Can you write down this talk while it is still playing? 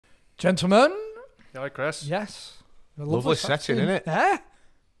Gentlemen. Hi, Chris. Yes. Lovely setting, isn't it? Eh?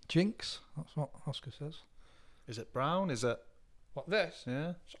 Jinx. That's what Oscar says. Is it brown? Is it... What, this?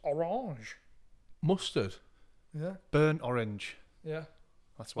 Yeah. It's orange. Mustard. Yeah. Burnt orange. Yeah.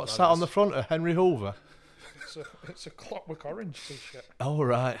 That's what What's that that is. on the front of Henry Hoover? It's a clockwork orange t-shirt. Oh,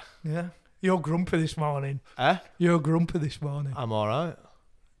 right. Yeah. You're grumpy this morning. Eh? You're grumpy this morning. I'm all right.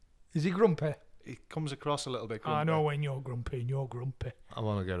 Is he grumpy? He comes across a little bit grumpy. I know when you're grumpy and you're grumpy. I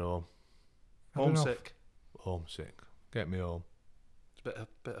want to get home. I don't know. Homesick. Homesick. Get me home. There's a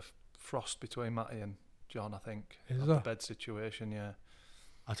bit of frost between Matty and John, I think. Is Of there? The bed situation, yeah.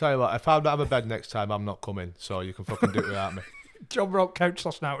 I tell you what, if I don't have a bed next time, I'm not coming. So you can fucking do it without me. John broke couch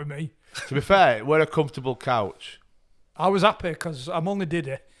last night with me. To be fair, we're a comfortable couch. I was happy because I'm only did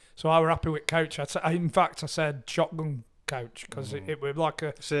it, so I were happy with couch. In fact, I said shotgun couch because it was like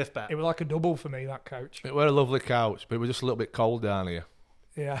a Safe bet. it was like a double for me, that couch. It were a lovely couch, but it was just a little bit cold down here.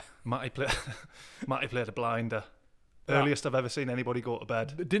 Yeah. Matty played a blinder. Earliest I've ever seen anybody go to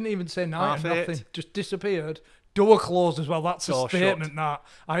bed. It didn't even say night, Half nothing. eight. Just disappeared. Door closed as well. That's a Door statement. That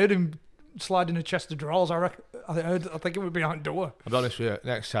I heard him slide in a chest of drawers. I think it would be behind door. I'll be honest with you,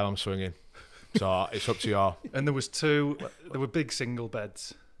 next time I'm swinging. So it's up to you. And there were big single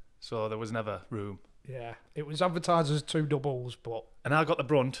beds, so there was never room. Yeah, it was advertised as 2 doubles, but And I got the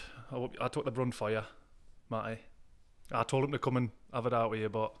brunt. I took the brunt for you, Matty. I told him to come and have it out with you,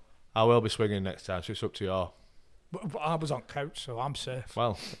 but... I will be swinging next time, so it's up to you. but I was on couch, so I'm safe.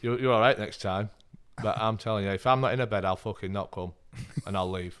 Well, you're all right next time. But I'm telling you, if I'm not in a bed, I'll fucking not come. And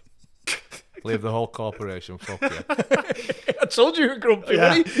I'll leave. Leave the whole corporation, fuck you. I told you you were grumpy.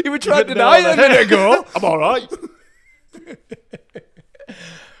 Yeah. You were trying to deny it a minute ago. I'm all right.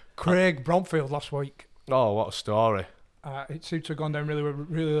 Craig Bromfield last week. Oh, what a story. It seemed to have gone down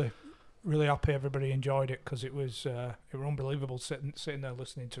really happy. Everybody enjoyed it because it was unbelievable sitting there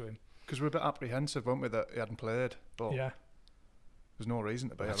listening to him. Because we were a bit apprehensive, weren't we, that he hadn't played. But Yeah. there's no reason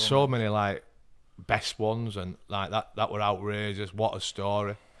to be. So many, like, best ones and, like, that were outrageous. What a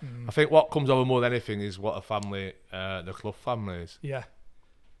story. I think what comes over more than anything is what a family, the Clough family is. Yeah.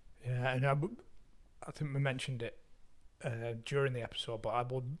 Yeah, and I think we mentioned it during the episode, but I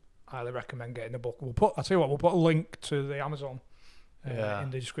would highly recommend getting the book. We'll put a link to the Amazon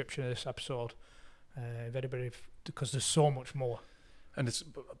in the description of this episode. If anybody, because there's so much more. And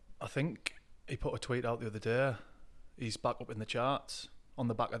I think he put a tweet out the other day. He's back up in the charts on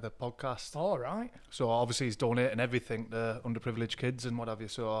the back of the podcast. All right. So obviously he's donating everything to underprivileged kids and what have you.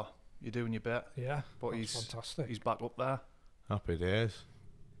 So you're doing your bit. Yeah. But that's fantastic. He's back up there. Happy days.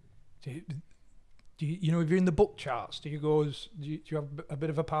 Do you know, if you're in the book charts, do you have a bit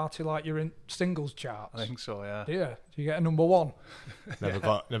of a party like you're in singles charts? I think so, yeah. Yeah. Do you get a number 1? Never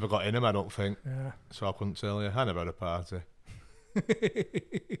got in them, I don't think. Yeah. So I couldn't tell you. I never had a party.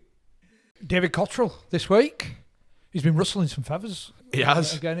 David Cotterill this week. He's been rustling some feathers. He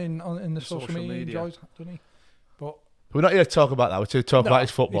has. Again in the social media. media. Enjoys, doesn't he? But We're not here to talk about that. We're here to talk about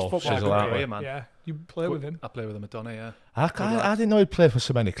his football. his football sizzle, aren't career, we? man. yeah, you play with him. I play with him at Donny, yeah. I didn't know he'd play for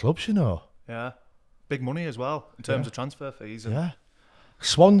so many clubs, you know. Yeah. Big money as well in terms of transfer fees. And Yeah.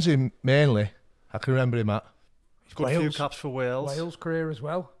 Swansea mainly. I can remember him at. he's got a few Wales. caps for Wales. Wales career as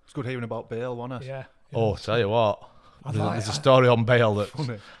well. It's good hearing about Bale, wasn't it? Yeah. Oh, tell you what. I There's a story on Bale that's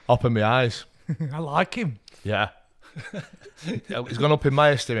Funny. opening my eyes. I like him. Yeah. He's gone up in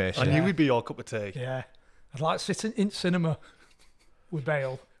my estimation. I knew he'd be your cup of tea. Yeah. I'd like sitting in cinema with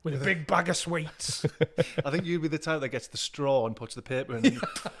Bale with a big bag of sweets. I think you'd be the type that gets the straw and puts the paper in.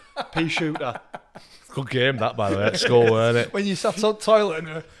 Pea shooter. Good game, that, by the way, at school, weren't it? When you sat on the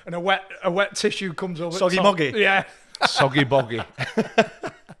toilet and a wet tissue comes over. Soggy the top. moggy. Yeah. Soggy boggy.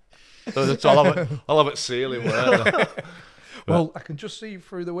 That's all of it ceiling, weren't they? Well, I can just see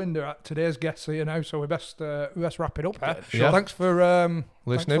through the window at today's guests here now, so we best wrap it up. Sure. So thanks for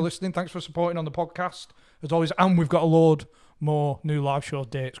listening. Thanks for supporting on the podcast as always, and we've got a load more new live show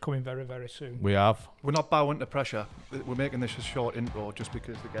dates coming very, very soon. We have. We're not bowing to pressure. We're making this a short intro just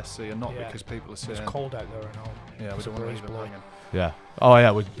because the guests see and not because people are saying. It's cold out there and all. Yeah, we don't want to leave it blowing. hanging. Yeah. Oh,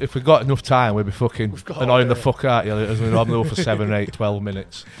 yeah. If we got enough time, we'd be fucking annoying the fuck out of you as we normally do for 7, 8, 12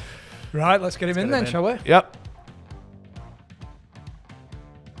 minutes. Right, let's get him in then, shall we? Yep.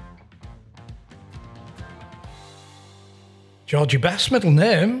 Georgie Best, middle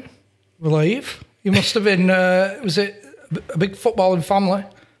name, I believe. You must have been, was it a big footballing family?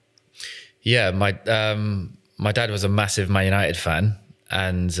 Yeah, my dad was a massive Man United fan,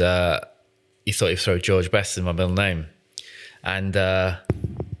 and he thought he'd throw George Best in my middle name. And I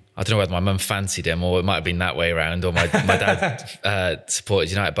don't know whether my mum fancied him or it might have been that way around, or my dad supported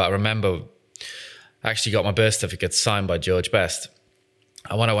United. But I remember I actually got my birth certificate signed by George Best.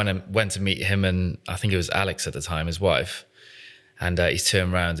 And when I went to meet him, and I think it was Alex at the time, his wife, and he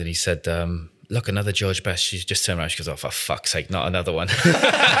turned around and he said, look, another George Best. She just turned around, she goes, oh, for fuck's sake, not another one.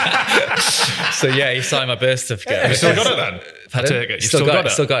 So yeah, he signed my birth certificate. You still got it then? I take it. You still got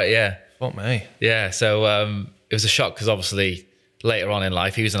it? Still got it, yeah. Fuck me. Yeah, so it was a shock because obviously later on in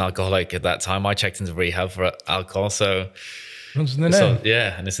life, he was an alcoholic at that time. I checked into rehab for alcohol, so... Runs in the name.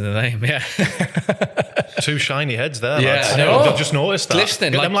 Yeah, and it's in the name, yeah. 2 shiny heads there, Yeah, lads. I know. I've just noticed that.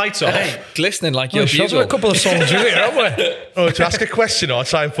 Glistening Get like... them lights off. Hey, glistening like your Shot bugle. a couple of songs in here, haven't we? Oh, to ask a question or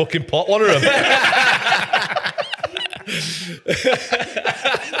try and fucking pot one of them.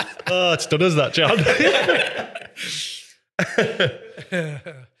 Oh, it's done us that, John.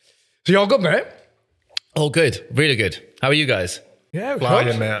 So you're good, mate? All good, really good. How are you guys? Yeah, we're Flying,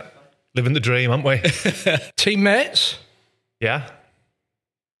 good. mate. Living the dream, aren't we? Teammates? Yeah.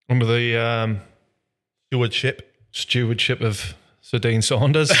 Under the Stewardship. of Sir Dean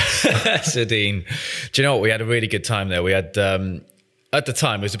Saunders. Sardine. Do you know what? We had a really good time there. We had, at the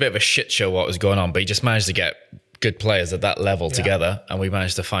time, it was a bit of a shit show what was going on, but he just managed to get good players at that level together, and we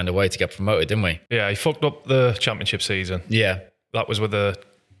managed to find a way to get promoted, didn't we? Yeah, he fucked up the championship season. Yeah. That was with the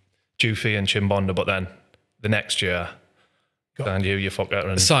Doofy and Chimbonda, but then the next year, and you fucker.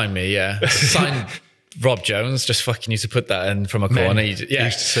 And Sign me, yeah. Sign Rob Jones, just fucking used to put that in from a corner. Yeah,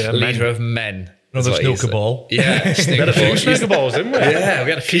 used to say leader of men. Another That's what he snooker said. ball. Yeah, we had a few snooker balls, didn't we? Yeah, we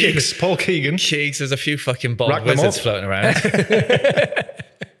had a few. Keegs, Paul Keegan. Keegs, there's a few fucking bald Rack them wizards up. floating around.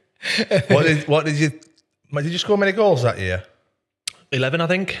 What did you score many goals that year? 11, I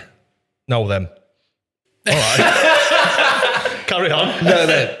think. No, them. All right. Carry on.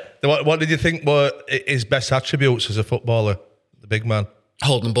 No. What did you think were his best attributes as a footballer, the big man?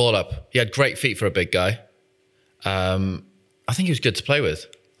 Holding the ball up. He had great feet for a big guy. I think he was good to play with.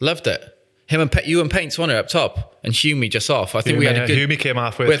 Loved it. Him and you and Paint Swanner up top, and Hume just off. I think we had a good. Hume came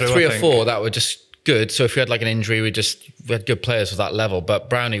halfway we had through. 3 I or think. 4 that were just good. So if we had like an injury, we had good players for that level. But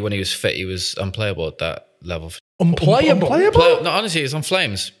Brownie, when he was fit, he was unplayable at that level. Unplayable? No, honestly, he was on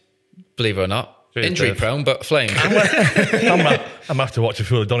flames. Believe it or not, Cheers, injury Dave. prone, but flames. I'm gonna have to watch a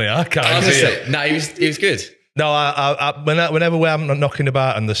few of Donny archives. Honestly, no, he was good. No, whenever I'm not knocking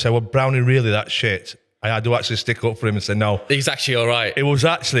about and they say, well, Brownie really that shit, I do actually stick up for him and say, no, He's actually all right. he was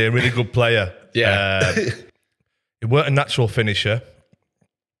actually a really good player. Yeah. He weren't a natural finisher.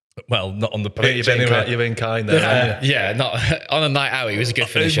 Well, not on the I think pitch you've been, anyway. you've been kind there, haven't you? Yeah, not on a night out. He was a good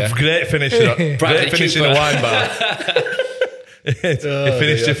finisher. Great finisher. Great finish in the wine bar. He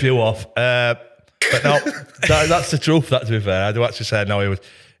finished a few off. But no, that's the truth, that to be fair. I do actually say, no,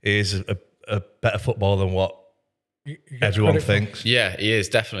 he is a better footballer than what everyone thinks. Yeah, he is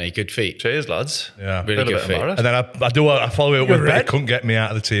definitely good feet. Cheers, lads. Yeah. Really Bit good of feet. embarrassed. And then I follow it up with, but he red? couldn't get me out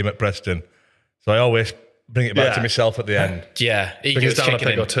of the team at Preston. So I always bring it back Yeah. to myself at the end. Yeah, he Bring us was down a kicking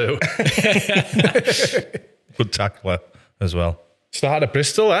peg or in. two. Good tackler as well. Started at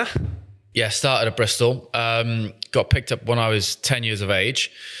Bristol, eh? Yeah, started at Bristol. Got picked up when I was 10 years of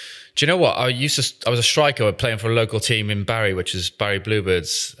age. Do you know what? I was a striker playing for a local team in Barry, which is Barry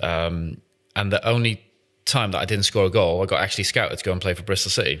Bluebirds. And the only time that I didn't score a goal, I got actually scouted to go and play for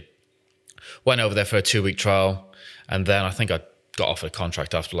Bristol City. Went over there for a 2-week trial. And then I think I got offered a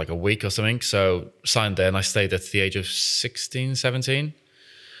contract after like a week or something. So signed there and I stayed there to the age of 16, 17,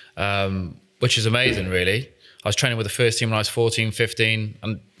 which is amazing, really. I was training with the first team when I was 14, 15.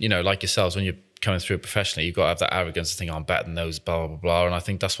 And, you know, like yourselves, when you're coming through professionally, you've got to have that arrogance to think, oh, I'm better than those, blah, blah, blah, blah. And I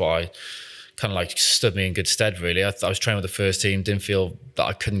think that's what I kind of like stood me in good stead, really. I was training with the first team, didn't feel that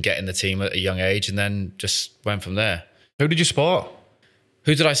I couldn't get in the team at a young age, and then just went from there. Who did you support?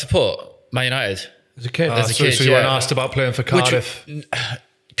 Who did I support? Man United. As a kid. As a so kid, so you yeah. weren't asked about playing for Cardiff?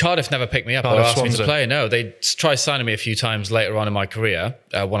 Cardiff never picked me up Cardiff or asked me to Swansea. play. No, they tried signing me a few times later on in my career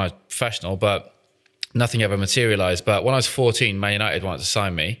when I was professional, but nothing ever materialised. But when I was 14, Man United wanted to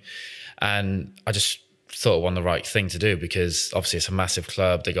sign me, and I just thought it was the right thing to do because obviously it's a massive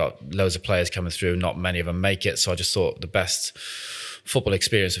club. They got loads of players coming through. Not many of them make it. So I just thought the best football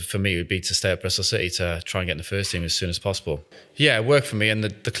experience for me would be to stay at Bristol City to try and get in the first team as soon as possible. Yeah, it worked for me, and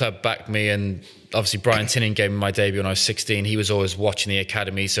the club backed me. And obviously Brian Tinning gave me my debut when I was 16. He was always watching the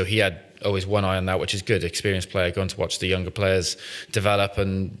academy, so he had always one eye on that, which is good. Experienced player, going to watch the younger players develop,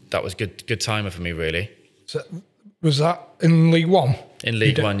 and that was good timer for me, really. So, was that in League One? In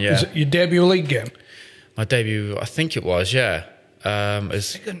League One, yeah. Was it your debut league game? My debut, I think it was, yeah.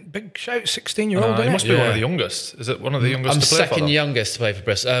 Big shout, 16-year-old. He must be Yeah. one of the youngest. Is it one of the youngest I'm to play for second them? youngest to play for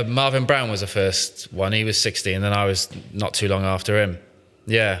Bristol. Marvin Brown was the first one. He was 16, and I was not too long after him.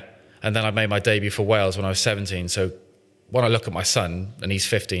 Yeah. And then I made my debut for Wales when I was 17. So when I look at my son, and he's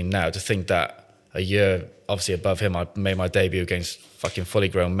 15 now, to think that a year obviously above him. I made my debut against fucking fully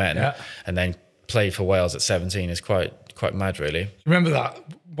grown men, and then played for Wales at 17 is quite mad, really. Remember that,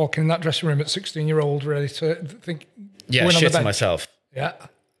 walking in that dressing room at 16-year-old, ready to think? Yeah, shitting myself. Yeah.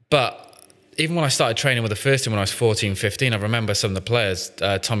 But even when I started training with the first team when I was 14, 15, I remember some of the players.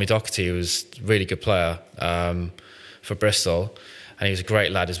 Tommy Doherty, who was a really good player for Bristol, and he was a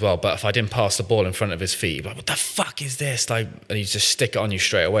great lad as well. But if I didn't pass the ball in front of his feet, he'd be like, what the fuck is this? Like, and he'd just stick it on you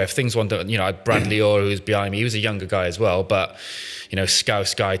straight away. If things weren't, I had Bradley Orr, who was behind me. He was a younger guy as well, but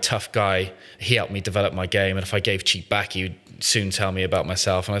Scouse guy, tough guy. He helped me develop my game. And if I gave cheap back, he would soon tell me about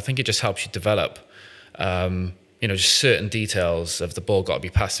myself. And I think it just helps you develop. Just certain details of the ball got to be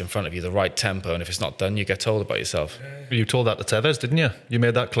passed in front of you, the right tempo, and if it's not done, you get told about yourself. You told that to Tevez, didn't you? You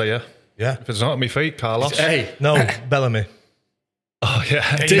made that clear. Yeah. If it's not at my feet, Carlos. Hey. No, Bellamy. Oh,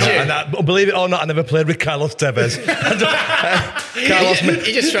 yeah. Did you? And believe it or not, I never played with Carlos Tevez.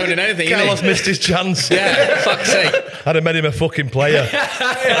 He just thrown in anything. Carlos missed his chance. Yeah, fuck's sake. I'd have made him a fucking player.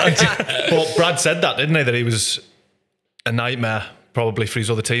 But Brad said that, didn't he? That he was a nightmare, probably for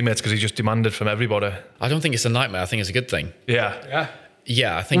his other teammates, because he just demanded from everybody. I don't think it's a nightmare. I think it's a good thing. Yeah.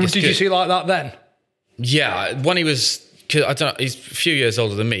 Yeah, I think it's Did good. you see like that then? Yeah, when he was, cause I don't know, he's a few years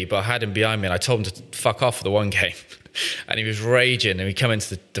older than me, but I had him behind me and I told him to fuck off for the one game. And he was raging, and we come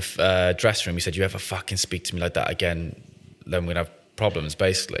into the dressing room. He said, "You ever fucking speak to me like that again, then we'd have problems,"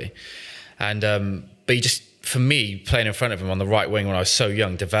 basically. And but he just, for me, playing in front of him on the right wing when I was so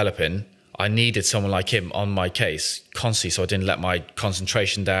young, developing, I needed someone like him on my case constantly, so I didn't let my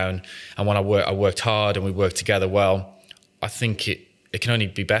concentration down. And when I worked hard and we worked together well. I think it can only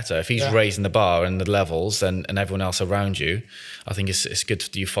be better if he's raising the bar and the levels and everyone else around you. I think it's good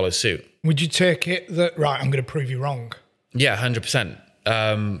that you follow suit. Would you take it that, right, I'm going to prove you wrong? Yeah, 100%.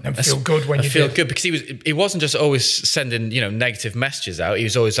 And feel good when you feel good, because he wasn't just always sending negative messages out. He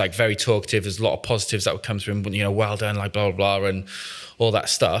was always like very talkative. There's a lot of positives that would come through him. Well done, like blah blah blah, and all that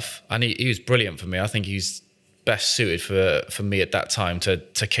stuff. And he was brilliant for me. I think he's best suited for me at that time to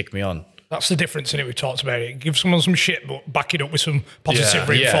kick me on. That's the difference in it. We talked about it. Give someone some shit, but back it up with some positive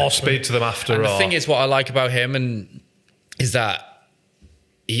reinforcement. Speak to them after. And the thing is, what I like about him is that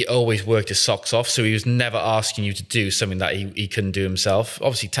he always worked his socks off. So he was never asking you to do something that he couldn't do himself.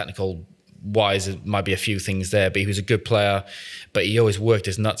 Obviously, technical wise, it might be a few things there, but he was a good player. But he always worked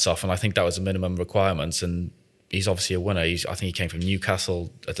his nuts off, and I think that was the minimum requirements. And he's obviously a winner. I think he came from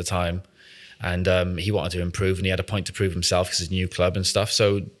Newcastle at the time. And he wanted to improve, and he had a point to prove himself because it's a new club and stuff.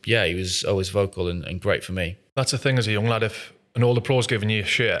 So, yeah, he was always vocal and great for me. That's the thing as a young lad, if an older pro's giving you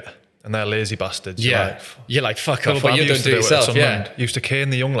shit and they're lazy bastards, you're like fuck off, what you're doing to yourself. He used to cane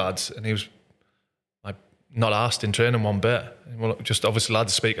the young lads, and he was like not asked in training one bit. Well, just obviously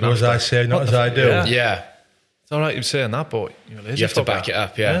lads speaking as I say, not as I do. Yeah. It's all right you saying that, but you're lazy. You have to back it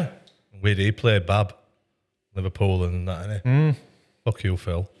up, yeah. Where did he play? Bab, Liverpool and that, innit? Fuck you,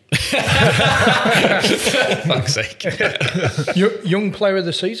 Phil. Fuck's sake. Young player of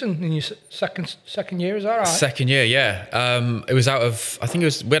the season in your second year, is that right? Second year, yeah. It was out of, I think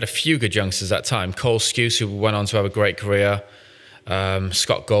we had a few good youngsters at that time. Cole Skuse, who went on to have a great career.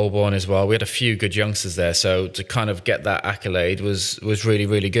 Scott Goldborn as well. We had a few good youngsters there, so to kind of get that accolade was really,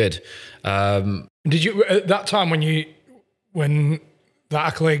 really good. Did you, at that time when that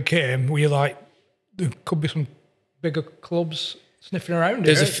accolade came, were you like, there could be some bigger clubs sniffing around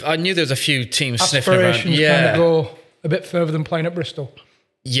it? I knew there was a few teams sniffing around. Aspirations kind of go a bit further than playing at Bristol.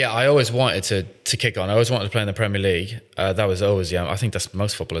 Yeah, I always wanted to kick on. I always wanted to play in the Premier League. That was always, I think that's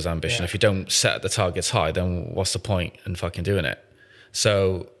most footballers' ambition. If you don't set the targets high, then what's the point in fucking doing it?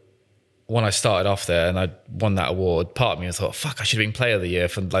 So when I started off there and I won that award, part of me thought, fuck, I should have been player of the year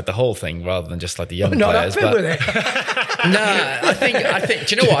for like the whole thing rather than just like the young players. Not with it. Nah, I think.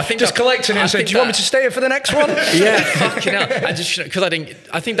 Do you know what? I think just collecting it and saying, do you want me to stay here for the next one? Yeah, fucking hell. Because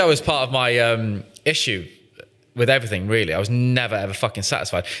I think that was part of my issue with everything, really. I was never, ever fucking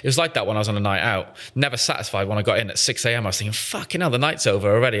satisfied. It was like that when I was on a night out. Never satisfied when I got in at 6 a.m. I was thinking, fucking hell, the night's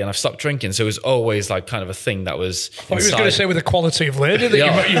over already, and I've stopped drinking. So it was always like kind of a thing that was I was going to say with the quality of lady that you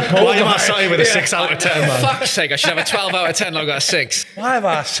why am I sat with a 6 out of 10, man? Fuck's sake, I should have a 12 out of 10 and I got a 6. Why have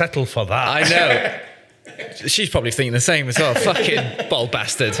I settled for that? I know. She's probably thinking the same as well. Fucking bald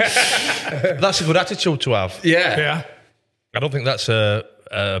bastard. That's a good attitude to have. Yeah. I don't think that's a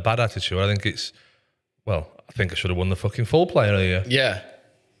bad attitude. I think it's, well, I think I should have won the fucking full player of the year. Yeah.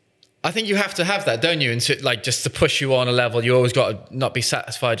 I think you have to have that, don't you? And to, like, just to push you on a level, you always got to not be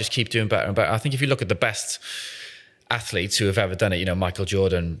satisfied, just keep doing better and better. I think if you look at the best athletes who have ever done it, Michael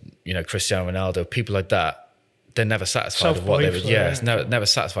Jordan, Cristiano Ronaldo, people like that, they're never satisfied with what they've never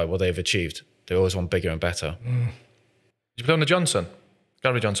satisfied what they've achieved. They always want bigger and better. Did you play on the Johnson?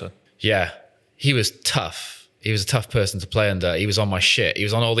 Gary Johnson? Yeah. he was tough. He was a tough person to play under. He was on my shit. He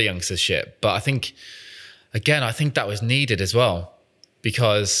was on all the youngsters' shit. But I think that was needed as well,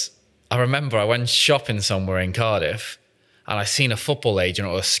 because I remember I went shopping somewhere in Cardiff and I seen a football agent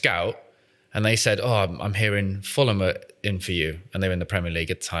or a scout, and they said, "Oh, I'm hearing Fulham are in for you," and they were in the Premier League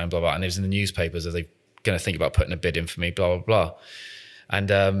at the time, blah blah. And it was in the newspapers that they're going to think about putting a bid in for me, blah blah blah.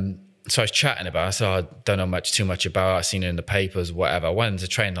 And so I was chatting about it. I said, I don't know too much about it. I've seen it in the papers, whatever. I went into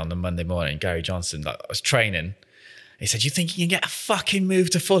training on the Monday morning. Gary Johnson, I was training. He said, "You think you can get a fucking move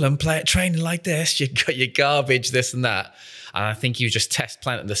to Fulham, play at training like this? You got your garbage, this and that." And I think he was just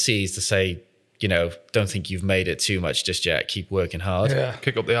planting the seeds to say, don't think you've made it too much just yet. Keep working hard. Yeah,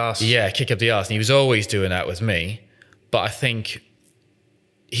 kick up the arse. Yeah, kick up the arse. And he was always doing that with me. But I think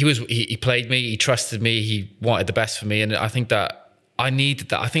he played me. He trusted me. He wanted the best for me. And I think that I needed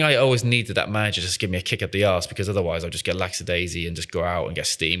that. I think I always needed that manager just to give me a kick up the arse, because otherwise I'll just get lackadaisy and just go out and get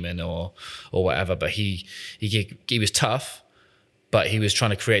steaming or whatever. But he was tough, but he was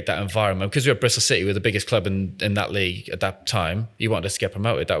trying to create that environment, because we were at Bristol City, we were the biggest club in that league at that time. He wanted us to get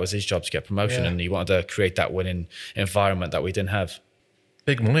promoted. That was his job, to get promotion, and he wanted to create that winning environment that we didn't have.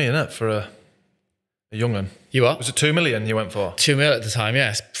 Big money, isn't it, for a young one? You what? Was it 2 million you went for? 2 million at the time, yeah.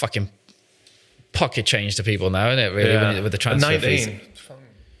 It's fucking pocket change to people now, isn't it, really, with the transfer fees.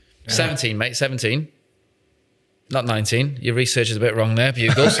 17, mate, 17. Not 19. Your research is a bit wrong there,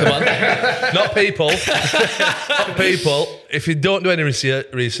 Bugles. Come on. Not people. Not people. If you don't do any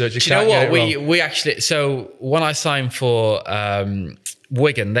research, you can't get it wrong. We actually, so when I signed for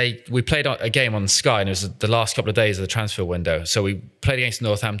Wigan, we played a game on Sky, and it was the last couple of days of the transfer window. So we played against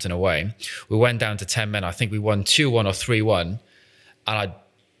Northampton away. We went down to 10 men. I think we won 2-1 or 3-1. And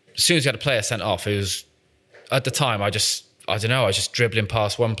as soon as we had a player sent off, it was, at the time, I was just dribbling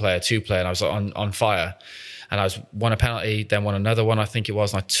past one player, two player, and I was on fire. And I won a penalty, then won another one, I think it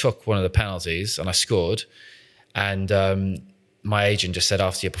was, and I took one of the penalties and I scored. And my agent just said,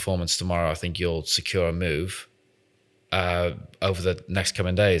 "After your performance tomorrow, I think you'll secure a move over the next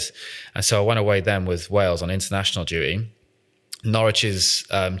coming days." And so I went away then with Wales on international duty. Norwich's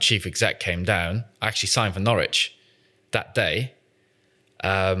chief exec came down. I actually signed for Norwich that day.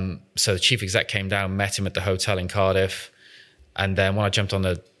 So the chief exec came down, met him at the hotel in Cardiff. And then when I jumped on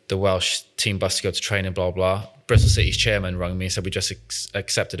the Welsh team bus to go to training, blah, blah, Bristol City's chairman rang me and said, "We just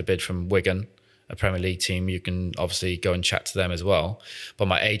accepted a bid from Wigan, a Premier League team. You can obviously go and chat to them as well." But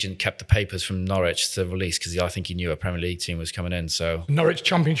my agent kept the papers from Norwich to release, because I think he knew a Premier League team was coming in. So Norwich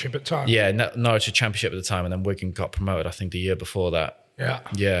Championship at the time. Yeah, Norwich Championship at the time, and then Wigan got promoted, I think, the year before that.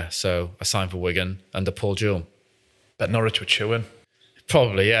 Yeah, so I signed for Wigan under Paul Jewell. Bet Norwich were chewing.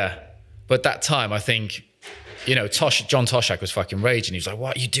 Probably, yeah. But that time, I think, John Toshak was fucking raging. He was like,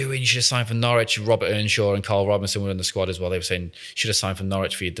 "What are you doing? You should have signed for Norwich." Robert Earnshaw and Carl Robinson were in the squad as well. They were saying, "You should have signed for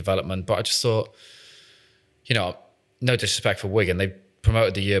Norwich for your development." But I just thought, no disrespect for Wigan, they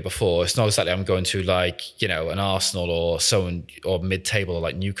promoted the year before. It's not exactly I'm going to an Arsenal or mid-table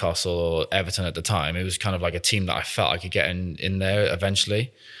like Newcastle or Everton at the time. It was kind of like a team that I felt I could get in there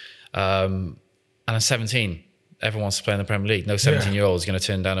eventually. And I'm 17. Everyone wants to play in the Premier League. No 17-year-old is going to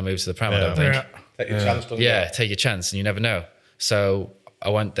turn down a move to the Premier, I don't think. Take your chance, don't you? Yeah, take your chance, and you never know. So I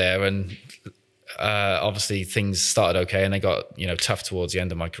went there, and obviously things started okay, and they got tough towards the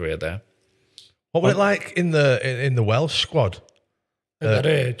end of my career there. What was it like in the Welsh squad at that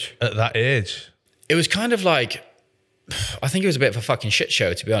age? At that age, it was kind of like, I think it was a bit of a fucking shit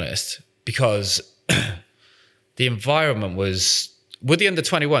show, to be honest, because the environment was, with the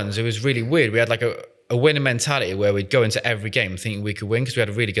under-21s, it was really weird. We had like a winning mentality where we'd go into every game thinking we could win, because we had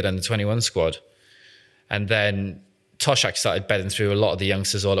a really good under-21 squad. And then Toshak started bedding through a lot of the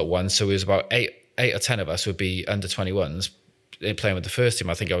youngsters all at once. So it was about eight or 10 of us would be under-21s playing with the first team.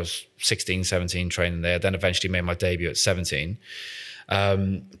 I think I was 16, 17 training there. Then eventually made my debut at 17.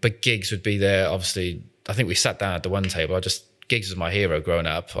 But Giggs would be there. Obviously, I think we sat down at the one table. Giggs was my hero growing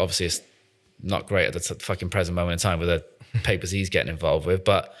up. Obviously, it's not great at the fucking present moment in time with the papers he's getting involved with,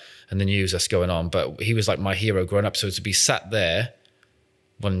 and the news that's going on. But he was like my hero growing up. So to be sat there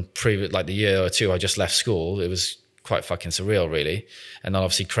when the year or two I just left school, it was quite fucking surreal, really. And then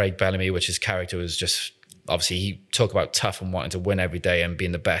obviously Craig Bellamy, which his character was just, obviously he talked about tough and wanting to win every day and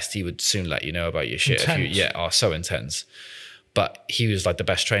being the best. He would soon let you know about your shit. So intense. But he was like the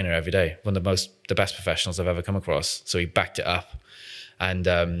best trainer every day, one of the best professionals I've ever come across. So he backed it up. And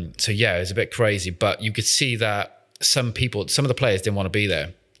it was a bit crazy, but you could see that some of the players didn't want to be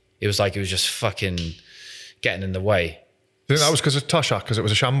there. It was like it was just fucking getting in the way. Do you think that was because of Toshak, because it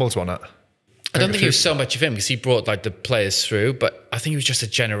was a shambles, wasn't it? I don't think it was so much of him because he brought like the players through, but I think it was just a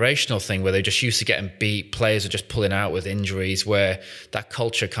generational thing where they just used to getting beat. Players are just pulling out with injuries, where that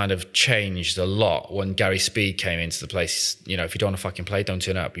culture kind of changed a lot when Gary Speed came into the place. You know, if you don't want to fucking play, don't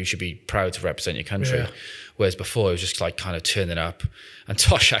turn up. You should be proud to represent your country. Yeah. Whereas before it was just like kind of turning up. And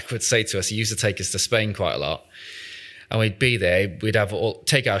Toshak would say to us, he used to take us to Spain quite a lot. And we'd be there, we'd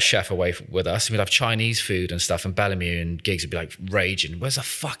take our chef away with us, and we'd have Chinese food and stuff, and Bellamy and Giggs would be like raging, where's the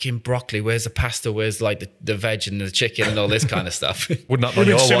fucking broccoli, where's the pasta, where's like the veg and the chicken and all this kind of stuff. Wouldn't that be on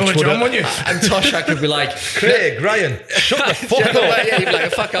your watch, would it? Wouldn't you? And Toshak would be like, Craig, Ryan, shut the fuck up. Yeah, he'd be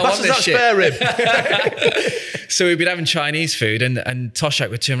like, fuck, I want this shit. Spare rib. So we'd be having Chinese food, and Toshak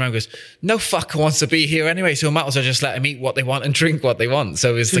would turn around and goes, no fucker wants to be here anyway, so we might as well just let him eat what they want and drink what they want.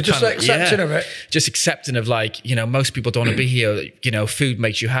 So it's the just kind accepting of it. Just accepting of like, you know, most people don't want to be here. You know, food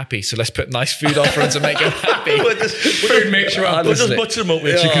makes you happy, so let's put nice food on for them to make them happy. Food makes you happy. We'll just butcher them up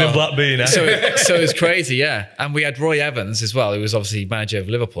with chicken and black bean. So it was crazy, yeah. And we had Roy Evans as well, who was obviously manager of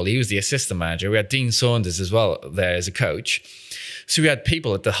Liverpool. He was the assistant manager. We had Dean Saunders as well there as a coach. So we had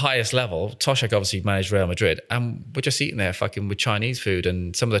people at the highest level. Toshak obviously managed Real Madrid, and we're just eating there fucking with Chinese food,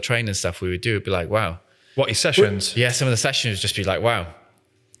 and some of the training stuff we would do would be like, wow. What, your sessions? Yeah, some of the sessions would just be like, wow.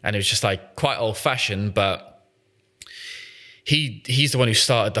 And it was just like quite old fashioned, but he's the one who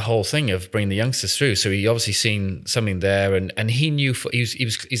started the whole thing of bringing the youngsters through. So he obviously seen something there, and he knew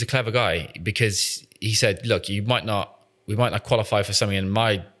he's a clever guy, because he said, look, we might not qualify for something in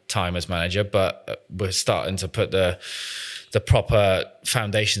my time as manager, but we're starting to put the proper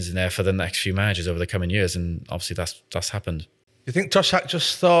foundations in there for the next few managers over the coming years, and obviously that's happened. You think Toshak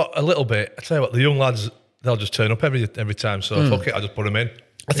just thought a little bit? I tell you what, the young lads, they'll just turn up every time. So fuck it, I'll just put them in.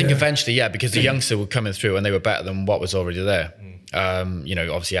 I think eventually, yeah, because the youngsters were coming through and they were better than what was already there. You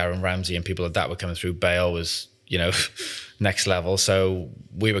know, obviously Aaron Ramsey and people like that were coming through. Bale was, you know, next level. So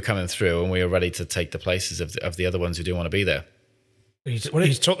we were coming through and we were ready to take the places of the other ones who didn't want to be there.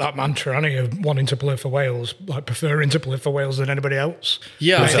 He's took that mantra, hasn't he, of wanting to play for Wales, like preferring to play for Wales than anybody else.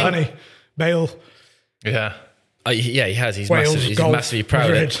 Yeah, I think Bale. Yeah. Yeah, he has. He's Wales, massive, he's golf, massively proud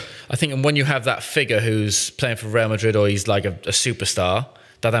of Madrid. it. I think when you have that figure who's playing for Real Madrid, or he's like a superstar,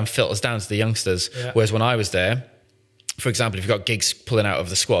 that then filters down to the youngsters. Yeah. Whereas when I was there, for example, if you've got Giggs pulling out of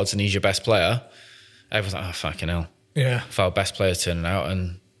the squads and he's your best player, everyone's like, oh, fucking hell. Yeah. If our best player's turning out.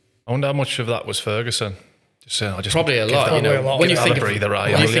 And I wonder how much of that was Ferguson. Probably a lot. You know, when you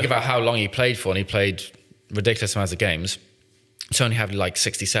think about how long he played for, and he played ridiculous amounts of games, to only have like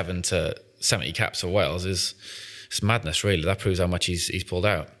 67 to 70 caps for Wales is madness, really. That proves how much he's pulled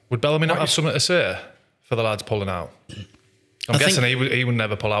out. Would Bellamy not have something to say for the lads pulling out? I'm guessing he would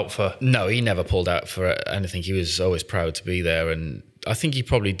never pull out for... No, he never pulled out for anything. He was always proud to be there, and I think he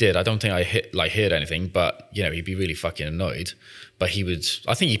probably did. I don't think I heard anything, but you know, he'd be really fucking annoyed. But he would...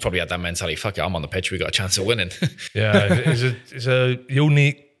 I think he probably had that mentality, fuck it, I'm on the pitch, we got a chance of winning. Yeah, he's a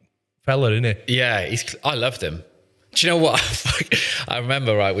unique fella, isn't he? Yeah, I loved him. Do you know what? I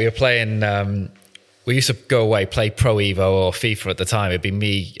remember, right, we were playing... we used to go away, play Pro Evo or FIFA at the time. It'd be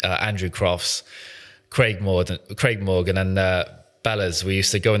me, Andrew Crofts, Craig Morgan and Bellas. We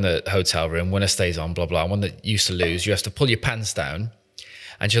used to go in the hotel room, winner stays on, blah, blah. And when that used to lose, you have to pull your pants down,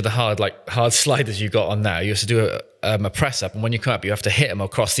 and you're the hard sliders you got on now. You have to do a press up, and when you come up, you have to hit them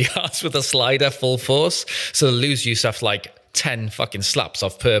across the arse with a slider full force. So the loser used to have like 10 fucking slaps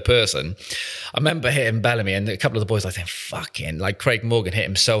off per person. I remember hitting Bellamy, and a couple of the boys like saying, fucking, like Craig Morgan hit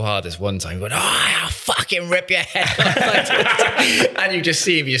him so hard this one time. He went, oh, I'll fucking rip your head off. And you just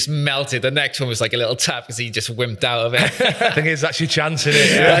see him, he just melted. The next one was like a little tap because he just wimped out of it. I think it's actually chancing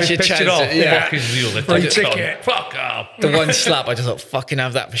it. Yeah, actually chancing it, yeah. Free ticket. Fuck off. The one slap, I just thought, fucking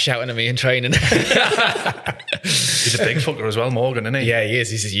have that for shouting at me in training. He's a big fucker as well, Morgan, isn't he? Yeah, he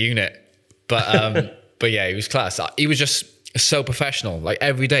is. He's a unit. But yeah, he was class. He was just so professional, like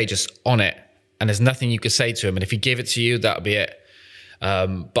every day just on it, and there's nothing you could say to him, and if he gave it to you, that would be it.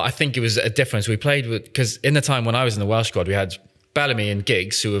 But I think it was a difference. We played with, because in the time when I was in the Welsh squad, we had Bellamy and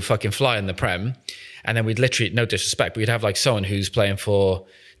Giggs who were fucking flying the Prem, and then we'd literally, no disrespect, but we'd have like someone who's playing for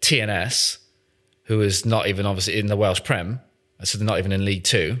TNS, who is not even obviously in the Welsh Prem, so they're not even in League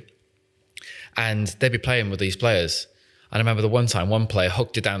 2, and they'd be playing with these players. And I remember the one time, one player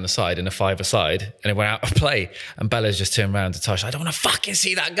hooked it down the side in a 5-a-side, and it went out of play. And Bella's just turned around to Tosh, I don't want to fucking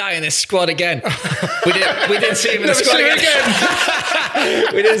see that guy in this squad again. we didn't see him in the squad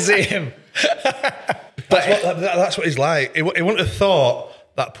again. We didn't see him. That's what he's like. He wouldn't have thought,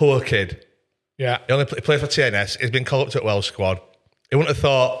 that poor kid. Yeah. He only played for TNS. He's been called up to the Welsh squad. He wouldn't have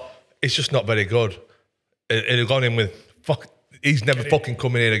thought, he's just not very good. He'd have gone in with, fuck, he's never fucking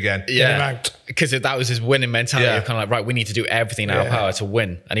coming in again. Yeah, because that was his winning mentality. Yeah. Kind of like, right, we need to do everything in our power to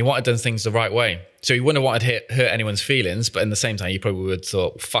win, and he wanted to do things the right way. So he wouldn't have wanted to hurt anyone's feelings, but in the same time, he probably would have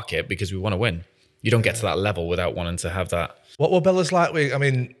thought, fuck it, because we want to win. You don't get to that level without wanting to have that. What were Bella's like? I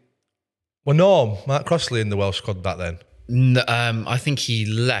mean, were Mark Crossley in the Welsh squad back then? No, I think he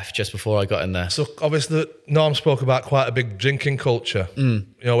left just before I got in there. So obviously, Norm spoke about quite a big drinking culture. You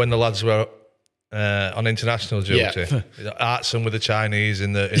know, when the lads were on international duty, Artson with the Chinese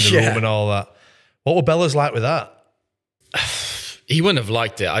in the room and all that. What were Bella's like with that? He wouldn't have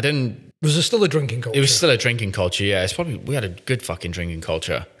liked it. I didn't. Was there still a drinking culture? It was still a drinking culture. Yeah, it's probably we had a good fucking drinking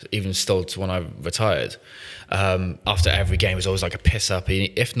culture, even still to when I retired. After every game, it was always like a piss up.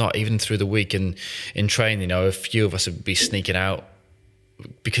 If not, even through the week in training, you know, a few of us would be sneaking out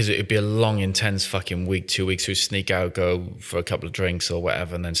because it'd be a long, intense fucking week, 2 weeks. We'd sneak out, go for a couple of drinks or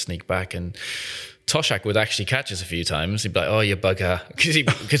whatever, and then sneak back. And Toshak would actually catch us a few times. He'd be like, "Oh, you bugger,"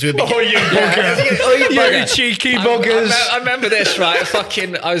 because we'd be, "Oh, you bugger, oh, you bugger, you cheeky buggers." I remember this, right?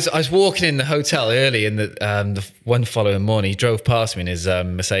 Fucking, I was walking in the hotel early, and the one following morning, he drove past me in his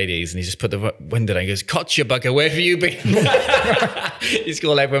Mercedes, and he just put the window down. He goes, "Cotch, you bugger, where have you been?" He's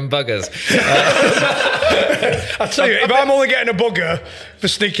called everyone buggers. I tell you, if I'm only getting a bugger for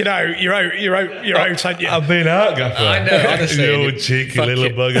sneaking out, you're out, aren't you? I've been out, Gaffer. I know, honestly. You cheeky little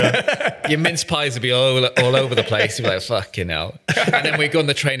bugger. Your mince pies would be all over the place. You'd be like, fucking hell. And then we'd go on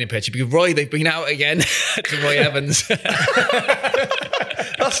the training pitch. You'd be, Roy, they've been out again. To Roy Evans. That's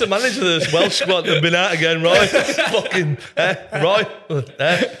the manager of this Welsh squad. They've been out again, Roy. Fucking, Roy.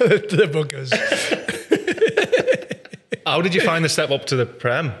 The buggers. How did you find the step up to the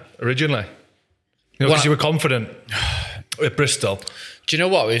Prem originally? You know, because you were confident at Bristol. Do you know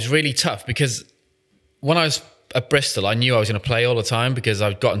what? It was really tough because when I was at Bristol, I knew I was going to play all the time because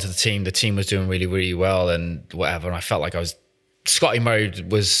I'd got into the team. The team was doing really, really well and whatever. And I felt like I was... Scotty Murray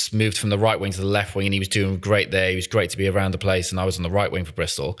was moved from the right wing to the left wing and he was doing great there. He was great to be around the place and I was on the right wing for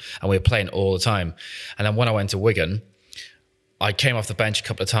Bristol and we were playing all the time. And then when I went to Wigan, I came off the bench a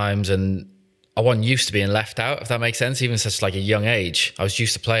couple of times and I wasn't used to being left out, if that makes sense, even at such like a young age. I was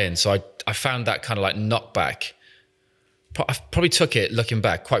used to playing. So I found that kind of like knockback. I probably took it, looking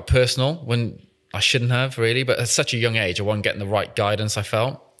back, quite personal when I shouldn't have really, but at such a young age, I wasn't getting the right guidance, I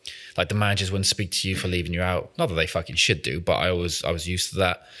felt. Like the managers wouldn't speak to you for leaving you out. Not that they fucking should do, but I was used to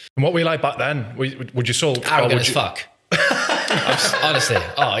that. And what were you like back then? Would you sort of... Arrogant as fuck. Honestly.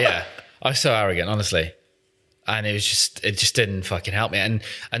 Oh yeah. I was so arrogant, honestly. And it just didn't fucking help me. And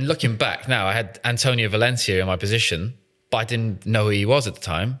looking back now, I had Antonio Valencia in my position, but I didn't know who he was at the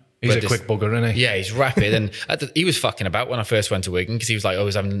time. He's a quick bugger, isn't he? Yeah, he's rapid. And he was fucking about when I first went to Wigan because he was like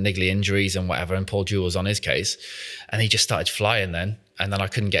always having niggly injuries and whatever. And Paul Jewell was on his case. And he just started flying then. And then I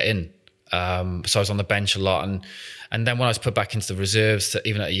couldn't get in. So I was on the bench a lot. And then when I was put back into the reserves,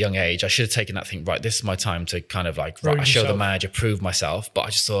 even at a young age, I should have taken that thing, right, this is my time to kind of like, right, I show the manager, prove myself. But I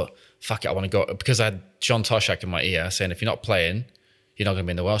just thought, fuck it, I want to go. Because I had John Toshak in my ear saying, if you're not playing, you're not going to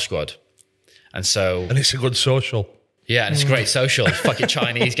be in the Welsh squad. And so... And it's a good social. Yeah, and it's great social. Fucking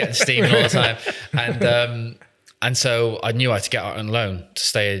Chinese getting steaming all the time. And so I knew I had to get out on loan to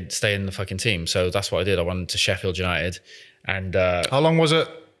stay in the fucking team. So that's what I did. I went to Sheffield United. And how long was it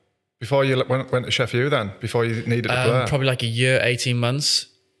before you went to Sheffield then? Before you needed to play? Probably like a year, 18 months.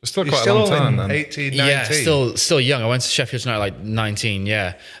 It's still quite a long time then. 18, 19. Yeah, still young. I went to Sheffield United like 19,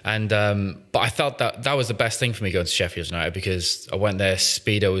 yeah. And but I felt that was the best thing for me going to Sheffield United because I went there,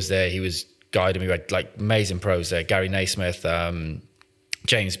 Speedo was there, he was guiding me. We had like amazing pros there, Gary Naismith,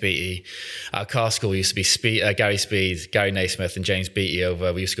 James Beattie. Our car school used to be Gary Speed, Gary Naismith and James Beattie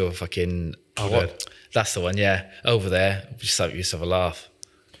over. We used to go fucking... That's the one, yeah. Over there, we just used to have a laugh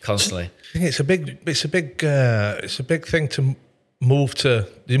constantly. I think it's a big thing to move to.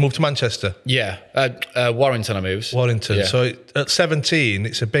 Did you move to Manchester? Yeah, Warrington. I moved. Warrington. Yeah. So at 17,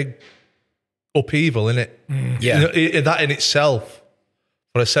 it's a big upheaval, isn't it? Yeah, you know, that in itself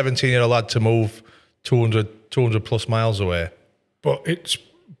for a 17-year-old lad to move 200 plus miles away. But it's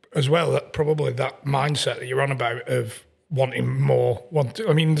as well that probably that mindset that you're on about of wanting more.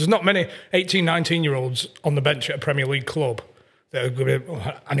 I mean, there's not many 18, 19-year-olds on the bench at a Premier League club that are going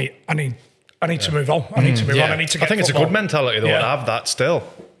to I need to move on. I need to move on. I need to get I think football. It's a good mentality though to have that still,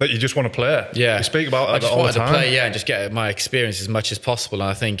 that you just want to play. Yeah. You speak about I that just all the wanted time. to play, and just get my experience as much as possible. And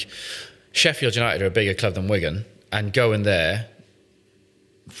I think Sheffield United are a bigger club than Wigan, and going there,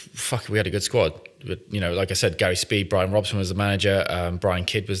 we had a good squad. You know, like I said, Gary Speed, Brian Robson was the manager. Brian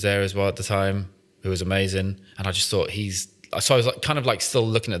Kidd was there as well at the time, who was amazing. And I just thought so I was kind of like still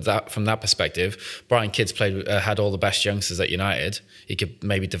looking at that from that perspective. Brian Kidd's had all the best youngsters at United. He could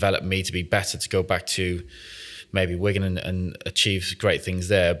maybe develop me to be better, to go back to maybe Wigan and achieve great things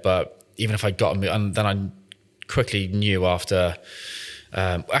there. But even if I got him, and then I quickly knew after,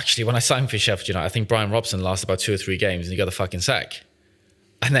 actually when I signed for Sheffield United, I think Brian Robson lasted about 2 or 3 games and he got the fucking sack.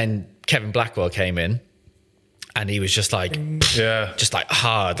 And then Kevin Blackwell came in and he was just like, just like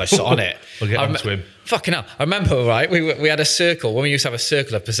hard, like so on it. We'll get on to him. Fucking hell. I remember, right, we had a circle, when we used to have a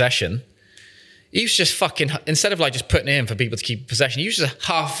circle of possession, he was just fucking, instead of like just putting it in for people to keep possession, he was just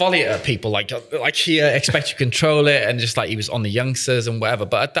half volley it at people, like here, expect you to control it, and just like he was on the youngsters and whatever.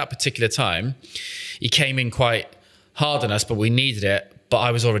 But at that particular time, he came in quite hard on us, but we needed it. But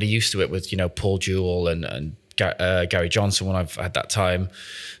I was already used to it with, you know, Paul Jewell and Gary Johnson when I've had that time.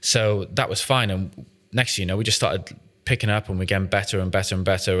 So that was fine. And next year, you know, we just started picking up and we're getting better and better and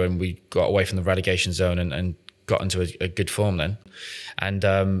better. And we got away from the relegation zone and got into a good form then. And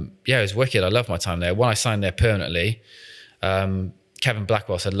yeah, it was wicked. I loved my time there. When I signed there permanently, Kevin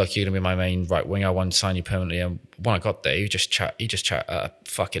Blackwell said, look, you're going to be my main right wing. I want to sign you permanently. And when I got there, he just chat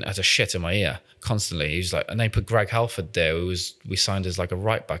fucking as a shit in my ear constantly. He was like, and they put Greg Halford there, we signed as like a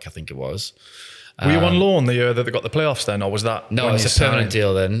right back, I think it was. Were you on loan the year that they got the playoffs then, or was that? No, it was a permanent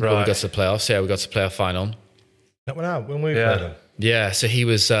deal then. Right. When we got to the playoffs. Yeah, we got to the playoff final. That went out when we played them. Yeah, so he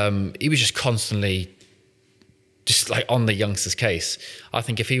was just constantly just like on the youngsters' case. I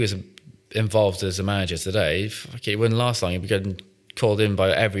think if he was involved as a manager today, it wouldn't last long. He'd be getting called in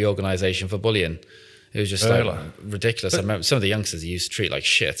by every organisation for bullying. It was just like ridiculous. I remember some of the youngsters he used to treat like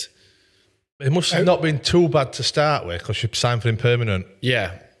shit. It must have not been too bad to start with because you signed for him permanent.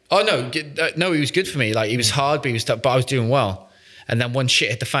 Yeah. Oh no, he was good for me. Like he was hard, but I was doing well. And then when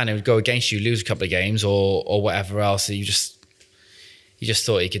shit hit the fan, it would go against you, lose a couple of games or whatever else. You just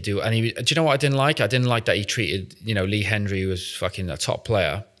thought he could do. And do you know what I didn't like? I didn't like that he treated, you know, Lee Hendry, who was fucking a top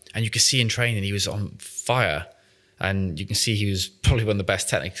player, and you could see in training he was on fire. And you can see he was probably one of the best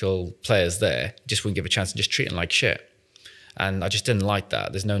technical players there. He just wouldn't give a chance and just treat him like shit. And I just didn't like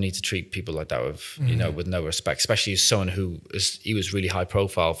that. There's no need to treat people like that with, you know, with no respect, especially as someone he was really high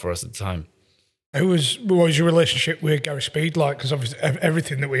profile for us at the time. What was your relationship with Gary Speed like? Because obviously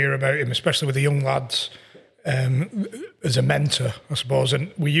everything that we hear about him, especially with the young lads, as a mentor, I suppose.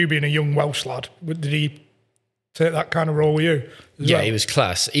 And with you being a young Welsh lad, did he take that kind of role with you? Yeah, he was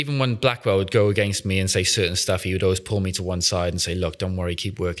class. Even when Blackwell would go against me and say certain stuff, he would always pull me to one side and say, look, don't worry,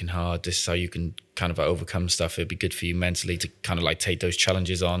 keep working hard. This is how you can kind of overcome stuff. It'd be good for you mentally to kind of like take those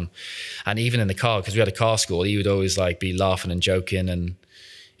challenges on. And even in the car, because we had a car school, he would always like be laughing and joking. And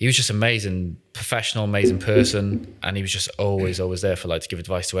he was just amazing, professional, amazing person. And he was just always there for like to give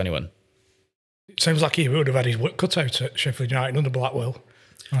advice to anyone. It seems like he would have had his work cut out at Sheffield United under Blackwell.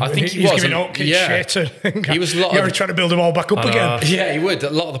 I think he was. Was. Giving up shit. He was trying to build them all back up again. Yeah, he would. A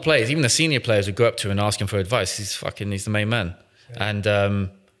lot of the players, even the senior players, would go up to him and ask him for advice. He's the main man. Yeah. And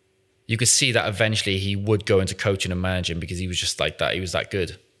you could see that eventually he would go into coaching and managing because he was just like that. He was that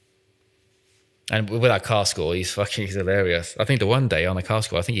good. And with that car school, he's hilarious. I think the one day on the car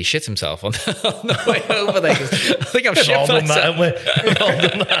school, I think he shit himself on the way over there. I think I'm shit myself.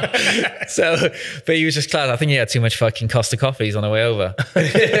 So, but he was just class. I think he had too much fucking Costa coffees on the way over.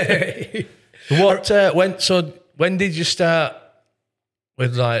 When did you start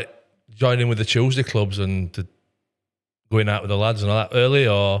with like joining with the Tuesday clubs and going out with the lads and all that early,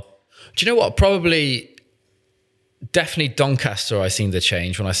 or? Do you know what? Definitely Doncaster. I seen the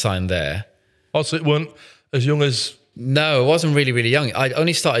change when I signed there. Also, it weren't as young as... No, it wasn't really, really young. I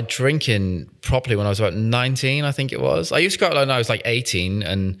only started drinking properly when I was about 19, I think it was. I used to go out when I was like 18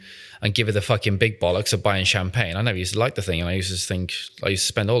 and give it the fucking big bollocks of buying champagne. I never used to like the thing. And I used to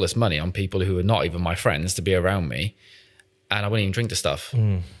spend all this money on people who were not even my friends to be around me. And I wouldn't even drink the stuff.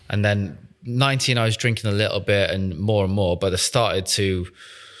 Mm. And then 19, I was drinking a little bit and more. But I started to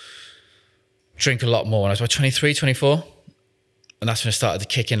drink a lot more when I was about 23, 24. And that's when I started to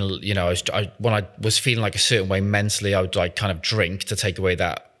kick in, you know, when I was feeling like a certain way mentally, I would like kind of drink to take away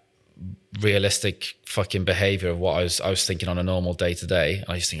that realistic fucking behavior of what I was thinking on a normal day to day. And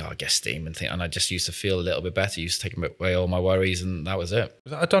I just think, I get steam and I just used to feel a little bit better. I used to take away all my worries and that was it.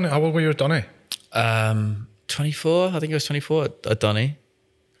 Was that at Donny? How old were you at Donny? 24, I think I was 24 at Donny.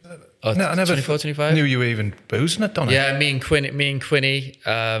 I never 24, 25. knew you were even boozing at Donny. Yeah, me and Quinny,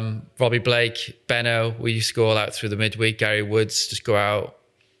 Robbie Blake, Benno, we used to go all out through the midweek. Gary Woods, just go out,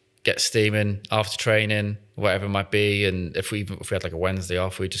 get steaming after training, whatever it might be. And if we had like a Wednesday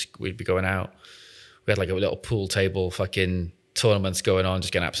off, we'd be going out. We had like a little pool table, fucking tournaments going on,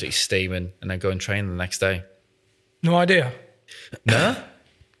 just getting absolutely steaming, and then go and train the next day. No idea.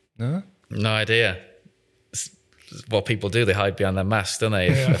 No idea. What people do, they hide behind their masks, don't they?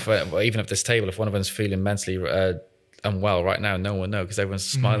 Even at this table, if one of them's feeling mentally unwell right now, no one will know because everyone's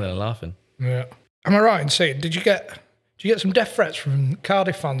smiling and laughing. Yeah. Am I right in saying, did you get some death threats from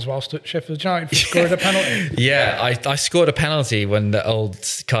Cardiff fans whilst at Sheffield United for scoring a penalty? Yeah, I scored a penalty when the old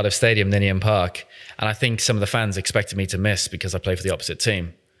Cardiff Stadium, Ninian Park, and I think some of the fans expected me to miss because I play for the opposite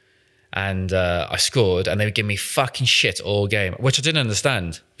team. And I scored, and they would give me fucking shit all game, which I didn't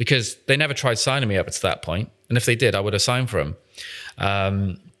understand because they never tried signing me up to that point. And if they did, I would have signed for them.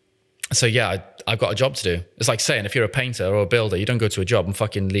 So yeah, I've got a job to do. It's like saying if you're a painter or a builder, you don't go to a job and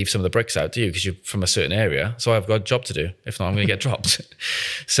fucking leave some of the bricks out, do you? Because you're from a certain area. So I've got a job to do. If not, I'm going to get dropped.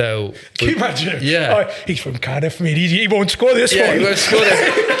 So can you imagine? Yeah, he's from Cardiff. I mean, he won't score this one. He won't score this.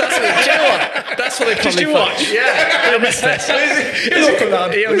 Do you know what? That's what they probably watch. Yeah, he'll miss this.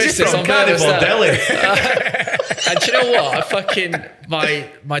 He'll miss this on Cardiff or Delhi. And do you know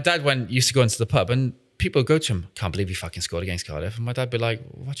what? My dad used to go into the pub and people would go to him, can't believe he fucking scored against Cardiff. And my dad would be like,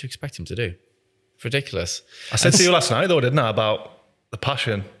 what do you expect him to do? It's ridiculous. I said to you last night though, didn't I, about the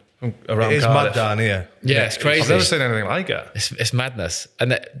passion around It is Cardiff. mad down here. Yeah, it's crazy. I've never seen anything like it. It's madness.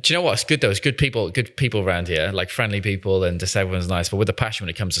 And do you know what? It's good though. It's good people around here, like friendly people, and just everyone's nice. But with the passion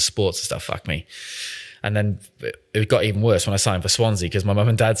when it comes to sports and stuff, fuck me. And then it got even worse when I signed for Swansea because my mum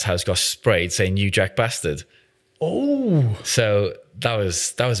and dad's house got sprayed saying "You Jack Bastard." Oh, so that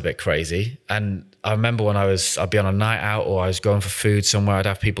was a bit crazy. And I remember when I'd be on a night out or I was going for food somewhere, I'd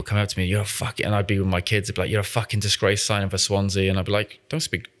have people come up to me, "You're a fucking," and I'd be with my kids, they'd be like, "You're a fucking disgrace signing for Swansea," and I'd be like, "Don't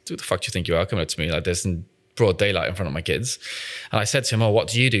speak. Who the fuck do you think you are coming up to me like this in broad daylight in front of my kids?" And I said to him, "Oh, what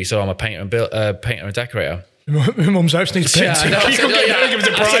do you do?" He said, "I'm a painter and decorator." My mum's house needs painting. I should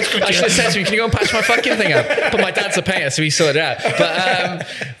have said to him, "Can you go and patch my fucking thing up?" But my dad's a painter, so he sorted it out.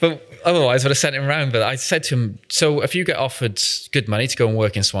 But otherwise, I would have sent him around. But I said to him, "So if you get offered good money to go and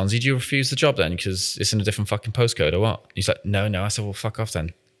work in Swansea, do you refuse the job then because it's in a different fucking postcode or what?" He's like, "No." I said, "Well, fuck off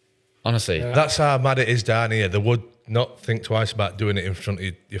then." Honestly, That's how mad it is down here. They would not think twice about doing it in front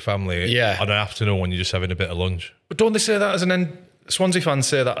of your family on an afternoon when you're just having a bit of lunch. But don't they say that as Swansea fans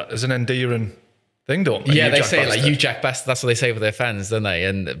say that as an endearing thing, don't they? Yeah, they say like "You Jack Bastard." That's what they say with their fans, don't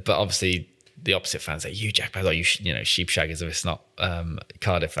they? But obviously the opposite fans say "You Jack Bastard," or you know, sheep shaggers if it's not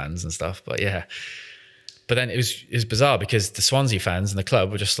Cardiff fans and stuff. But yeah. But then it was bizarre because the Swansea fans and the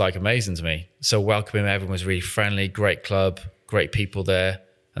club were just like amazing to me. So welcoming, everyone was really friendly, great club, great people there.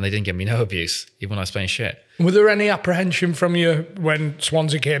 And they didn't give me no abuse, even when I was playing shit. Were there any apprehension from you when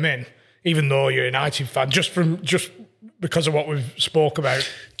Swansea came in, even though you're a United fan, just because of what we've spoke about?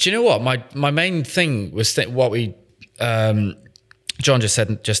 Do you know what? My main thing was what John just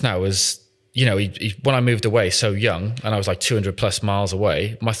said just now was, you know, when I moved away so young and I was like 200 plus miles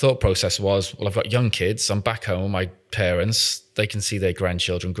away, my thought process was, well, I've got young kids. I'm back home with my parents. They can see their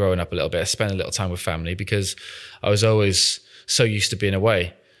grandchildren growing up a little bit. I spend a little time with family because I was always so used to being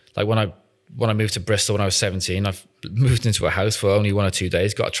away. Like when I moved to Bristol when I was 17, I've moved into a house for only 1 or 2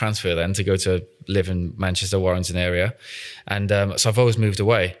 days, got a transfer then to go to live in Manchester, Warrington area. And so I've always moved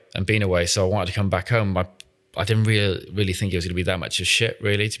away and been away. So I wanted to come back home. I didn't really think it was going to be that much of shit,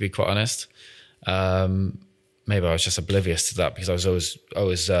 really, to be quite honest. Maybe I was just oblivious to that because I was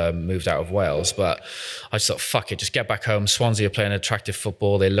always moved out of Wales. But I just thought, fuck it, just get back home. Swansea are playing attractive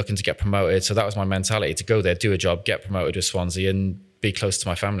football. They're looking to get promoted. So that was my mentality, to go there, do a job, get promoted with Swansea and be close to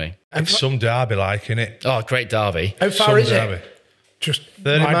my family. It's some derby like, innit? Oh, great derby. How far is it? Just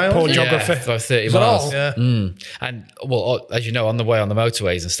 30 miles? poor geography. Yeah, about 30 Is that miles. all? Yeah. And, well, as you know, on the way on the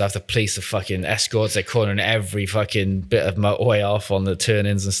motorways and stuff, the police are fucking escorts. They're cornering every fucking bit of motorway off on the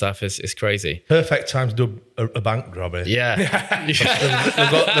turn-ins and stuff. It's crazy. Perfect time to do a bank robbery. Yeah.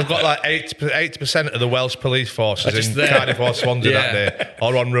 They've got like 80% of the Welsh police forces just in there. Cardiff or Swansea Yeah. that day,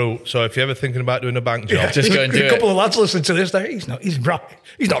 or en route. So if you're ever thinking about doing a bank job, Just go and do a it. couple of lads listen to this. He's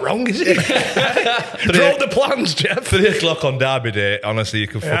not wrong, is he? Drop the plans, Jeff. 3 o'clock on Derby Day, honestly, you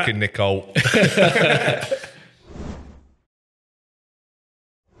can fucking nick out.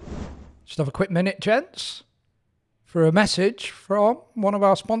 Just have a quick minute, gents, for a message from one of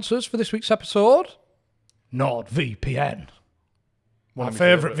our sponsors for this week's episode, NordVPN. My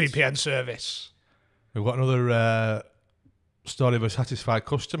favourite VPN service. We've got another story of a satisfied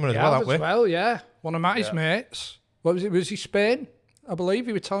customer as Yeah, well, haven't we? well, yeah. One of Matty's mates. What was it? Was he Spain? I believe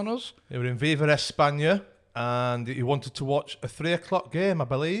he was telling us. They were in Viva España and he wanted to watch a 3 o'clock game, I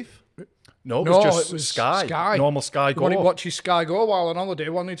believe. No, it was just Sky. Normal Sky Go. He watches Sky Go while on holiday,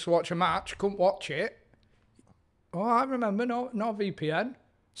 wanted to watch a match, couldn't watch it. Oh, I remember, no VPN.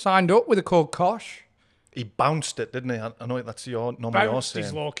 Signed up with the code Cosh. He bounced it, didn't he? I know that's your Bounced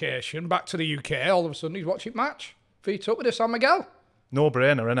his location back to the UK. All of a sudden, he's watching match. Feet up with the San Miguel. No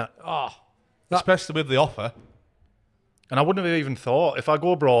brainer, innit? Oh, Especially with the offer. And I wouldn't have even thought, if I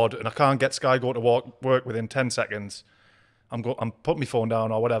go abroad and I can't get Sky Go to work within 10 seconds, I'm putting my phone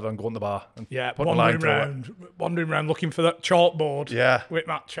down or whatever and going to the bar. And Yeah, putting a line wandering around looking for that chalkboard. Yeah. With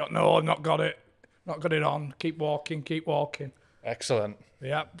match shot. No, I've not got it. Not got it on. Keep walking. Excellent.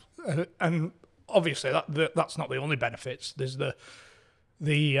 Yeah, and obviously that's not the only benefits. There's the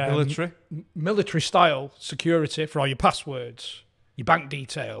military style security for all your passwords, your bank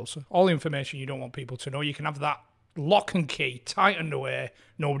details, all the information you don't want people to know. You can have that lock and key tightened away.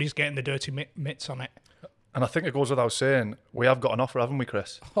 Nobody's getting the dirty mitts on it. And I think it goes without saying, we have got an offer, haven't we,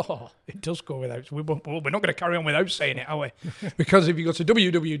 Chris? Oh, it does go without. We're not going to carry on without saying it, are we? Because if you go to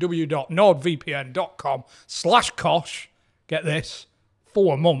www.nordvpn.com/Cosh, get this,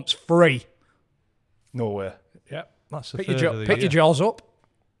 4 months free. No way. Yep. That's Pick your jaws up.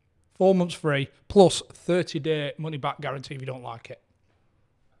 4 months free, plus 30-day money-back guarantee if you don't like it.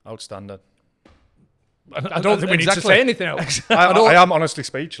 Outstanding. I don't think we need to say anything else. I am honestly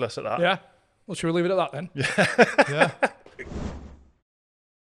speechless at that. Yeah. Well, should we leave it at that then? Yeah.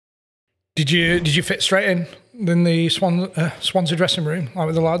 Did you fit straight in the Swansea dressing room, like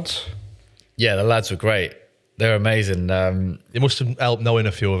with the lads? Yeah, the lads were great. They were amazing. It must have helped knowing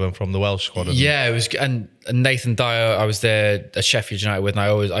a few of them from the Welsh squad. Yeah, it was. And Nathan Dyer, I was there at Sheffield United with,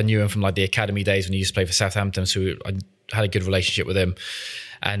 and I knew him from like the academy days when he used to play for Southampton. So I had a good relationship with him.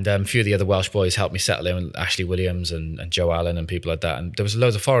 And a few of the other Welsh boys helped me settle in, Ashley Williams and Joe Allen and people like that. And there was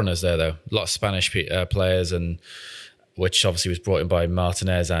loads of foreigners there, though. A lot of Spanish players, and which obviously was brought in by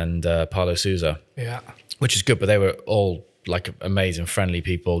Martinez and Paulo Sousa. Yeah. Which is good, but they were all like amazing, friendly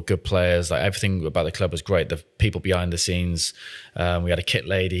people, good players. Like everything about the club was great. The people behind the scenes. We had a kit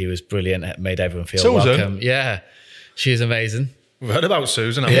lady who was brilliant, made everyone feel welcome. Yeah, she was amazing. We've heard about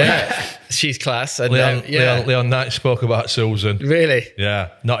Susan, haven't Yeah, she's class. And Leon Knight spoke about Susan. Really? Yeah,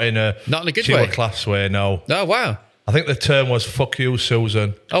 not in a good way. Class way. No. Oh wow. I think the term was "fuck you,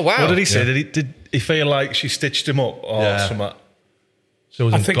 Susan." Oh wow. What did he say? Did he feel like she stitched him up or something?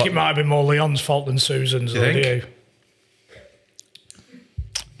 Susan I think it might have been more Leon's fault than Susan's. Do you think?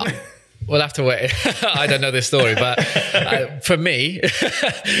 We'll have to wait. I don't know this story, but for me,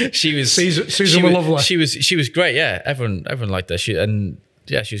 she was Susan was lovely. She was great. Yeah, everyone liked her. She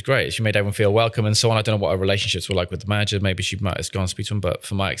was great. She made everyone feel welcome and so on. I don't know what her relationships were like with the manager. Maybe she might have gone and speak to him, but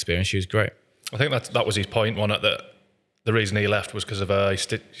from my experience, she was great. I think that was his point, wasn't it? That the reason he left was because of her. He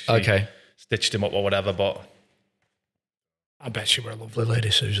stitched him up or whatever. But I bet she were a lovely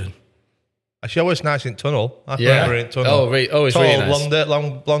lady, Susan. She always nice in tunnel. I remember her in tunnel. Oh, it's tall, really nice.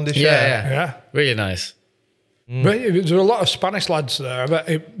 blondish hair. Yeah. Really nice. But there were a lot of Spanish lads there. I bet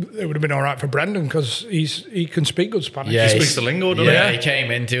it would have been all right for Brendan because he can speak good Spanish. Yeah, he speaks the lingo, doesn't he? Yeah, he came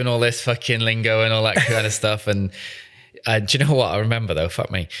in doing all this fucking lingo and all that kind of stuff. And do you know what I remember though?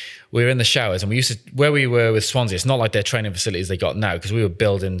 Fuck me. We were in the showers and we used to, where we were with Swansea, it's not like their training facilities they got now because we were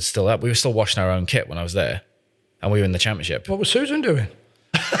building still up. We were still washing our own kit when I was there and we were in the Championship. What was Susan doing?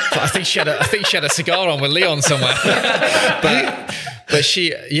 I think she had a cigar on with Leon somewhere. but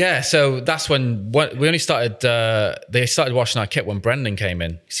she, so that's when we only started, they started washing our kit when Brendan came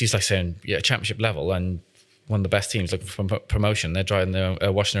in. He's like saying, Championship level and one of the best teams looking for promotion. They're driving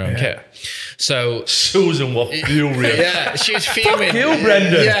washing their own kit. So Susan was furious. Yeah, she was fuming. Fuck you,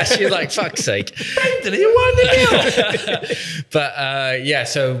 Brendan. Yeah, she was like, fuck's sake. Brendan, are you winding me up? But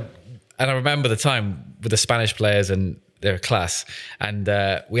so, and I remember the time with the Spanish players and their class, and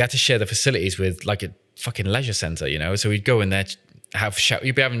we had to share the facilities with like a fucking leisure centre, so we'd go in there,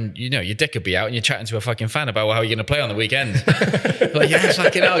 you'd be having, your dick would be out and you're chatting to a fucking fan about how you're going to play on the weekend. Like, yeah,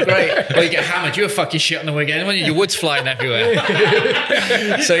 fucking hell, great. Or you get hammered, you were fucking shit on the weekend, when your wood's flying everywhere.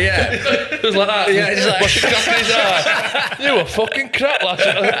 So yeah. It was like that. Yeah, just like, his ass. You were fucking crap last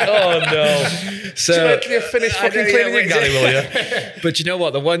night. Oh no. So wait till you finish fucking cleaning your galley, will you? But you know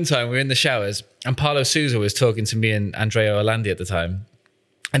what? The one time we were in the showers and Paulo Sousa was talking to me and Andrea Orlandi at the time.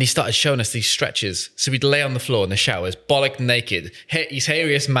 And he started showing us these stretches. So we'd lay on the floor in the showers, bollock naked, he's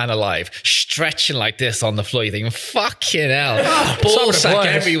hairiest man alive, stretching like this on the floor. You're thinking, fucking hell. Ball sack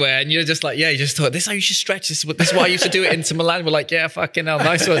everywhere. And you're just like, you just thought, this is how you should stretch. This is why I used to do it into Milan. We're like, yeah, fucking hell,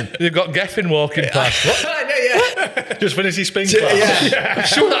 nice one. You've got Geffin walking past. What? I know, yeah. Just finished his spin class. Yeah. I'm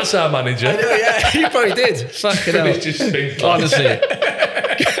sure that's our manager. I know, yeah. He probably did. Fucking hell. Finished his spin class. Honestly.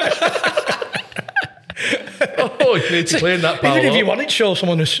 Oh, you need to clean that, pal. Even if you wanted to show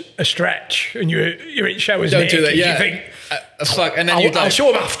someone a stretch and you're in showers Don't naked, do that, yeah. you think, Fuck, and then I'll show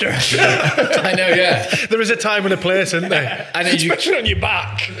him after. I know, yeah. There is a time and a place, isn't there? And then Especially on your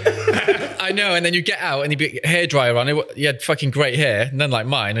back. I know, and then you get out and you'd be hairdryer on. He had fucking great hair, none like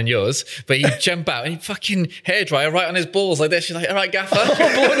mine and yours, but he'd jump out and he'd fucking hairdryer right on his balls like this. You're like, all right, gaffer,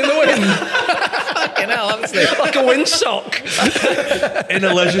 blowing in the wind. Fucking hell, honestly. Like a windsock. In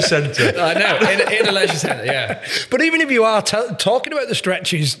a leisure centre. I know, in a leisure centre, yeah. But even if you are talking about the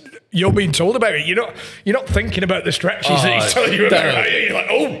stretches, you're being told about it. You're not thinking about the stretches that he's telling you about. Right? You're like,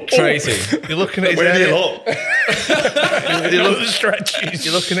 oh, Tracy. You're looking at his Where do you area. look? you look at the stretches.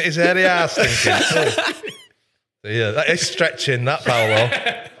 You're looking at his area ass thinking, oh. Yeah, that is stretching, that Paolo.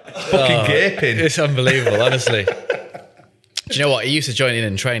 Fucking gaping. It's unbelievable, honestly. Do you know what? He used to join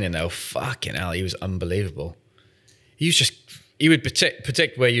in training though. Fucking hell, he was unbelievable. He would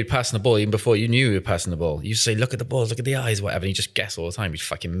predict where you'd pass the ball even before you knew you were passing the ball. You used to say, look at the balls, look at the eyes, whatever. And he'd just guess all the time. He'd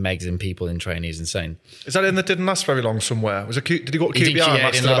fucking megsing people in training. He's insane. Is that in that didn't last very long somewhere? Was it? Did he go to QPR? He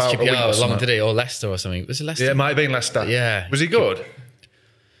didn't last about a week or QPR long, something? did he? Or Leicester or something. Was it Leicester? Yeah, it might have been Leicester. Yeah. Was he good?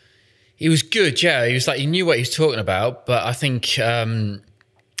 He was good, yeah. He was like, he knew what he was talking about, but I think, I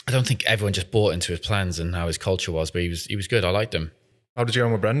don't think everyone just bought into his plans and how his culture was, but he was good. I liked him. How did you go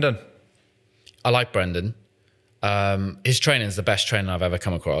on with Brendan? I like Brendan. His training is the best training I've ever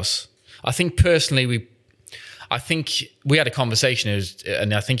come across. I think personally, we had a conversation,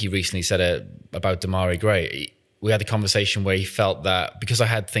 and I think he recently said it about Damari Gray. We had a conversation where he felt that because I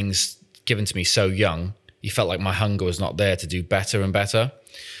had things given to me so young, he felt like my hunger was not there to do better and better.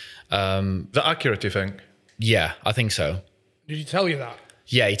 Is that accurate, do you think? Yeah, I think so. Did he tell you that?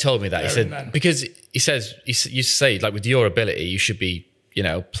 Yeah, he told me that. He said, because he says, you say, like, with your ability, you should be,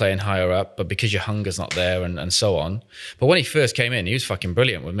 playing higher up, but because your hunger's not there and so on. But when he first came in, he was fucking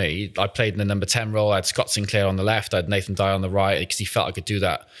brilliant with me. I played in the number 10 role. I had Scott Sinclair on the left. I had Nathan Dye on the right because he felt I could do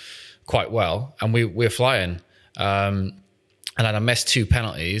that quite well. And we were flying. And then I missed 2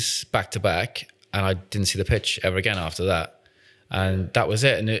 penalties back to back, and I didn't see the pitch ever again after that. And that was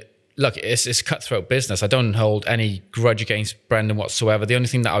it. And look, it's cutthroat business. I don't hold any grudge against Brendan whatsoever. The only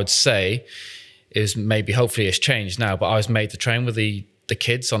thing that I would say is maybe hopefully it's changed now, but I was made to train with the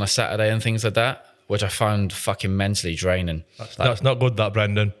kids on a Saturday and things like that, which I found fucking mentally draining. That's not good, that,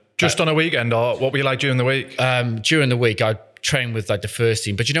 Brendan. Just on a weekend, or what were you like during the week? During the week, I train with like the first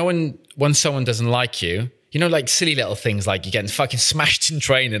team. But when someone doesn't like you, like silly little things like you're getting fucking smashed in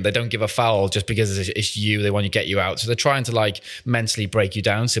training, they don't give a foul just because it's you, they want to get you out. So they're trying to like mentally break you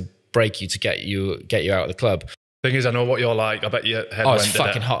down, to break you to get you out of the club. Thing is, I know what you're like. I bet your head Oh, went it's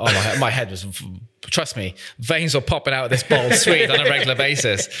fucking hot. Oh, my head was, trust me, veins were popping out of this ball sweet on a regular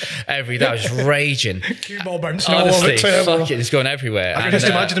basis. Every day I was just raging. Cue ball bouncing all over Honestly, the table. fuck it, it's going everywhere. I can just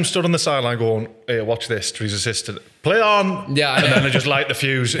imagine him stood on the sideline going, "Hey, watch this," to his assistant. Play on. Yeah, and then they just light the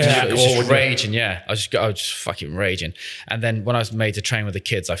fuse. And I you was go, just raging, yeah. I was just fucking raging. And then when I was made to train with the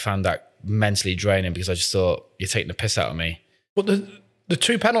kids, I found that mentally draining because I just thought, you're taking the piss out of me. But the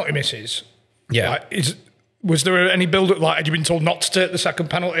 2 penalty misses, Yeah. Was there any build-up? Like, had you been told not to take the second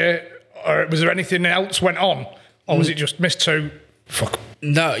penalty, or was there anything else went on, or was it just missed 2? Fuck.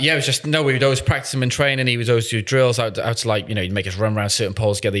 No, yeah, it was just, we would always practice him in training. He would always do drills out to like, you'd make us run around certain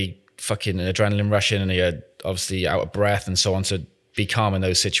poles, get the fucking adrenaline rushing, and he had obviously out of breath and so on to be calm in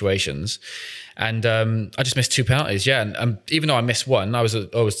those situations. And I just missed 2 penalties, yeah. And even though I missed 1, I was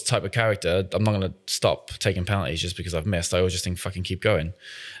always the type of character, I'm not going to stop taking penalties just because I've missed. I always just think, fucking keep going.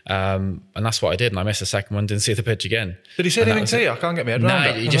 And that's what I did. And I missed the second one, didn't see the pitch again. Did he say anything to you? I can't get my head around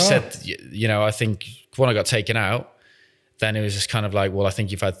it. No, he just said, I think when I got taken out, then it was just kind of like, well, I think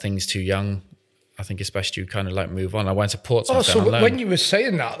you've had things too young. I think it's best you kind of like move on. I went to Portsmouth. Oh, so when you were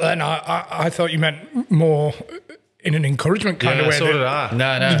saying that, then I thought you meant more in an encouragement kind of way. So did I.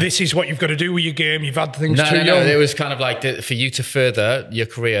 No. This is what you've got to do with your game. You've had things too young. No. It was kind of like for you to further your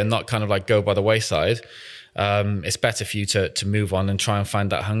career and not kind of like go by the wayside. It's better for you to move on and try and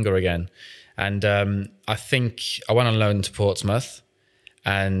find that hunger again. And I think I went on loan to Portsmouth,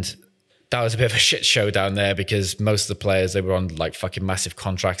 and that was a bit of a shit show down there because most of the players, they were on like fucking massive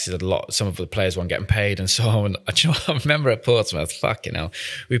contracts. Some of the players weren't getting paid and so on. Do you know what I remember at Portsmouth? Fucking hell.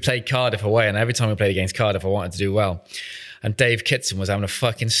 We played Cardiff away, and every time we played against Cardiff, I wanted to do well. And Dave Kitson was having a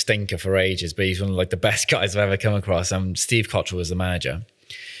fucking stinker for ages, but he's one of like the best guys I've ever come across. And Steve Cotterill was the manager.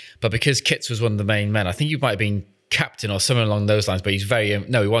 But because Kits was one of the main men, I think you might have been captain or something along those lines, but he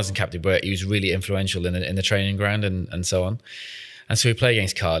wasn't captain, but he was really influential in the training ground and so on. And so we play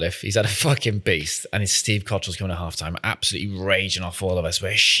against Cardiff. He's had a fucking beast. And it's Steve Cotterill's coming at halftime, absolutely raging off all of us.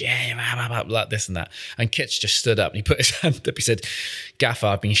 We're shit, blah, blah, this and that. And Kitch just stood up and he put his hand up. He said, "Gaffer,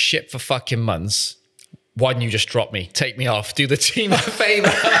 I've been shit for fucking months. why didn't you just drop me? Take me off. Do the team a favour.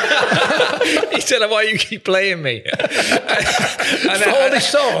 He said, why you keep playing me? And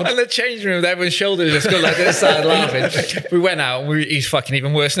the changing room, everyone's shoulders just go like this, started laughing. We went out and he's fucking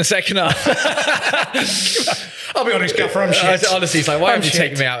even worse in the second half. I'll be honest, Gaffer, I'm shit. Honestly, it's like, why haven't you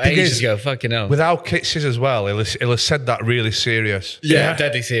taken me out ages ago? Fucking hell. Without kisses as well, he'll have said that really serious. Yeah,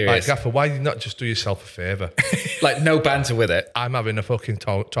 deadly serious. Like, Gaffer, why did you not just do yourself a favour? Like, no banter with it. I'm having a fucking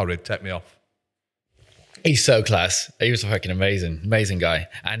torrid, take me off. He's so class. He was fucking amazing guy.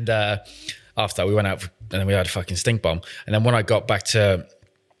 And after that, we went out and then we had a fucking stink bomb. And then when I got back to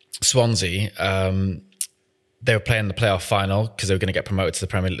Swansea, they were playing the playoff final because they were going to get promoted to the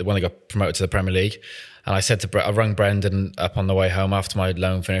Premier League. When they got promoted to the Premier League, and I said to I rung Brendan up on the way home after my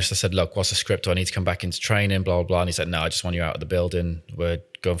loan finished. I said, "Look, what's the script? Do I need to come back into training? Blah blah blah." And he said, "No, I just want you out of the building. We're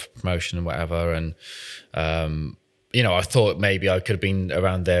going for promotion and whatever." And you know, I thought maybe I could have been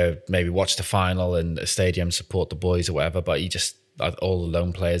around there, maybe watch the final and a stadium, support the boys or whatever. But he just, all the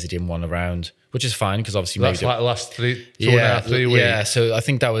lone players he didn't want around, which is fine because obviously that's like the last 3 weeks. Yeah, so I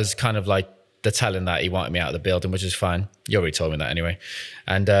think that was kind of like the telling that he wanted me out of the building, which is fine. You already told me that anyway.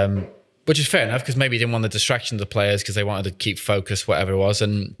 And which is fair enough because maybe he didn't want the distraction of the players because they wanted to keep focused, whatever it was.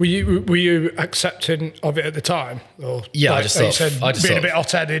 And were you accepting of it at the time? Or yeah, like, I just thought, being a bit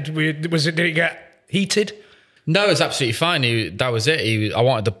hot-headed. Did it get heated? No, it was absolutely fine. That was it. I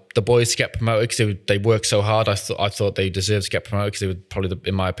wanted the boys to get promoted because they worked so hard. I thought they deserved to get promoted because they were probably,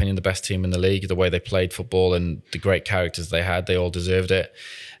 in my opinion, the best team in the league. The way they played football and the great characters they had, they all deserved it.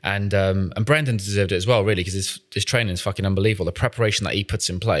 And Brendan deserved it as well, really, because his training is fucking unbelievable. The preparation that he puts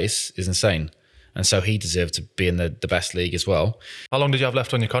in place is insane. And so he deserved to be in the best league as well. How long did you have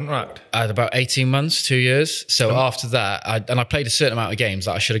left on your contract? I had about 18 months, 2 years. So after that, I played a certain amount of games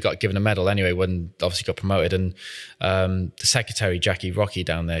that I should have got given a medal anyway when obviously got promoted. And the secretary, Jackie Rocky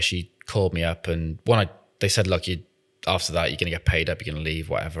down there, she called me up and they said, look, after that, you're going to get paid up, you're going to leave,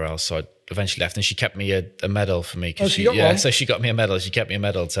 whatever else. So I eventually left and she kept me a medal for me. So she got me a medal. She kept me a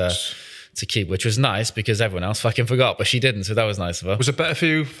medal to keep, which was nice because everyone else fucking forgot, but she didn't, so that was nice of her. Was it better for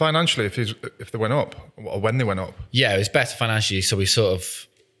you financially if they went up, or when they went up? Yeah, it was better financially, so we sort of,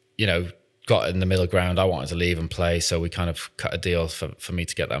 got in the middle ground. I wanted to leave and play, so we kind of cut a deal for me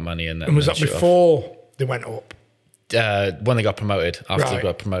to get that money. And was that before they went up? When they got promoed, after they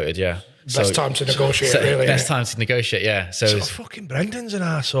got promoted, yeah. Best time to negotiate, really. Best time to negotiate, yeah. So fucking Brendan's an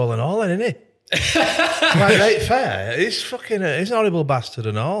arsehole and all, isn't he? Right, fair. He's a horrible bastard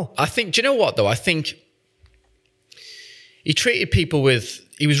and all. I think, do you know what though? I think he treated people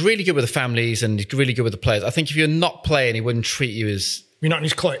he was really good with the families and he's really good with the players. I think if you're not playing, he wouldn't treat you as... You're not in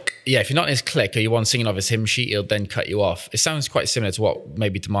his clique. Yeah, if you're not in his clique or you want singing off his hymn sheet, he'll then cut you off. It sounds quite similar to what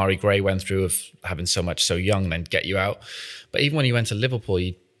maybe Damari Gray went through of having so much so young and then get you out. But even when he went to Liverpool,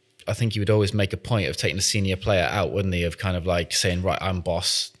 I think he would always make a point of taking a senior player out, wouldn't he? Of kind of like saying, right, I'm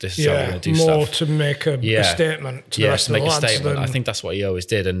boss. This is how we're going to do stuff. More to make a statement to the rest of the lads. To make a statement. I think that's what he always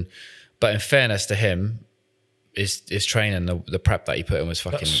did. But in fairness to him, his training, the prep that he put in was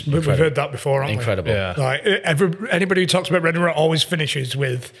fucking incredible. We've heard that before, haven't we? Incredible. Yeah. Like, anybody who talks about Brendan always finishes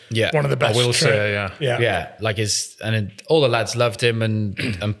with one of the best. I will say, yeah. Yeah, like all the lads loved him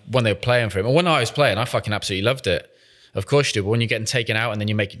and when they were playing for him. And when I was playing, I fucking absolutely loved it. Of course you do, but when you're getting taken out and then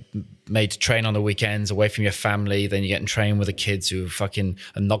you're made to train on the weekends away from your family, then you're getting trained with the kids who fucking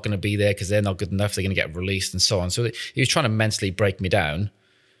are not going to be there because they're not good enough, they're going to get released and so on. So he was trying to mentally break me down.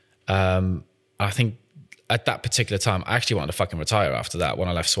 I think at that particular time, I actually wanted to fucking retire after that. When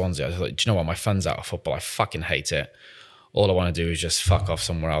I left Swansea, I thought, do you know what? My fun's out of football. I fucking hate it. All I want to do is just fuck off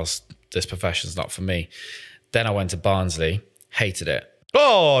somewhere else. This profession's not for me. Then I went to Barnsley, hated it.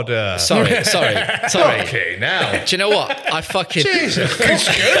 Order. Sorry. Okay, now. Do you know what? I fucking... Jesus.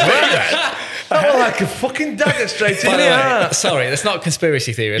 That was like a fucking dagger straight in the heart. Sorry, that's not a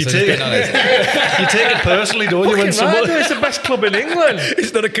conspiracy theory. So just being honest. You take it personally, don't you? When It's the best club in England.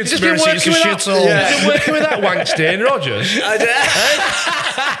 It's not a conspiracy, it's a shithole. You've been working with that wank Stain Rogers. I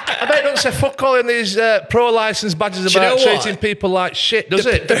bet it don't say fuck all in these pro-licence badges about treating people like shit, does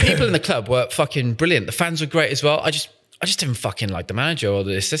it? The people in the club were fucking brilliant. The fans were great as well. I just didn't fucking like the manager or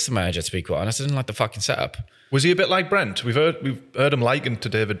the assistant manager, to be quite honest. I didn't like the fucking setup. Was he a bit like Brent? We've heard him likened to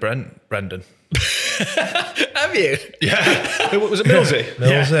David Brendan. Have you? Yeah. Was it Millsy?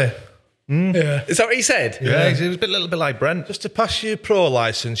 Millsy. Yeah. Is that what he said? Yeah, he was a little bit like Brent. Just to pass your pro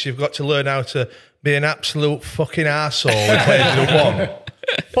licence, you've got to learn how to be an absolute fucking arsehole and play Group 1.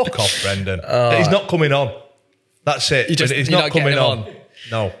 Fuck off, Brendan. He's not coming on. That's it. He's not coming on.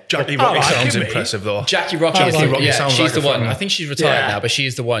 No. Jackie Rocky sounds impressive though. Jackie Rocky sounds she's the one. I think she's retired now, but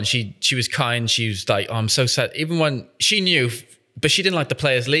she's the one. She was kind. She was like, oh, I'm so sad. Even when she knew but she didn't like the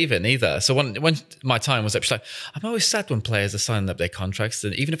players leaving either. So when my time was up, she's like, I'm always sad when players are signing up their contracts.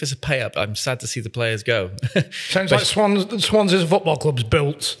 And even if it's a pay up, I'm sad to see the players go. Sounds like Swansea's football club's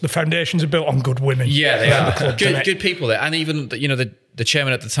built, the foundations are built on good women. Yeah, they are. Good people there. And even, the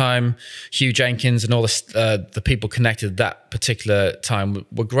chairman at the time, Hugh Jenkins, and all the people connected that particular time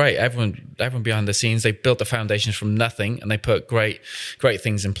were great. Everyone behind the scenes, they built the foundations from nothing, and they put great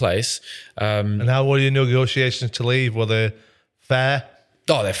things in place. And how were your negotiations to leave? Were they fair?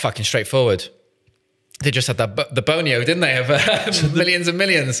 Oh, they're fucking straightforward. They just had the bonio, didn't they, of millions and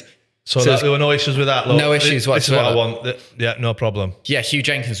millions. So there were no issues with that? Look, no issues whatsoever. This is what I want. Yeah, no problem. Yeah, Hugh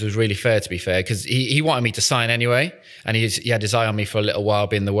Jenkins was really fair, to be fair, because he wanted me to sign anyway, and he had his eye on me for a little while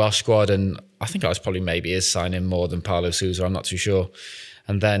being the Welsh squad, and I think I was probably maybe his signing more than Paulo Sousa, I'm not too sure.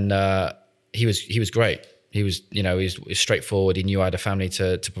 And then he was great. He was, he was straightforward. He knew I had a family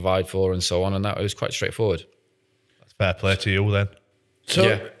to provide for and so on, and that was quite straightforward. That's fair play to you then.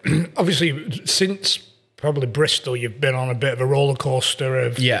 So, obviously, since probably Bristol, you've been on a bit of a roller coaster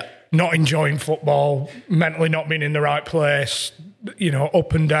of not enjoying football, mentally not being in the right place,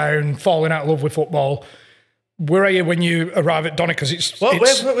 up and down, falling out of love with football. Where are you when you arrive at Doncaster?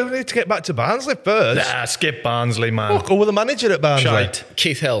 Because we need to get back to Barnsley first. Nah, skip Barnsley, man. Go with the manager at Barnsley. Shite.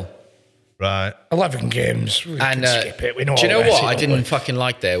 Keith Hill. Right. 11 games. We can skip it. We know do you know what I didn't we? fucking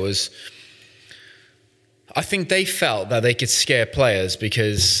like there was, I think they felt that they could scare players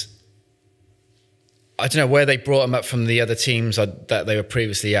because I don't know where they brought him up from the other teams that they were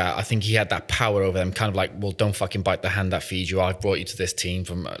previously at. I think he had that power over them, kind of like, well, don't fucking bite the hand that feeds you. I've brought you to this team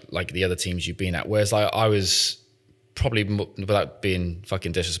from like the other teams you've been at. Whereas I was probably, without being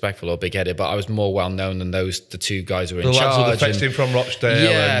fucking disrespectful or big-headed, but I was more well-known than the two guys who were in charge. The lads who fetched him from Rochdale.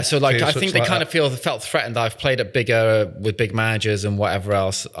 Yeah, so like I think they kind of felt threatened. I've played at bigger, with big managers and whatever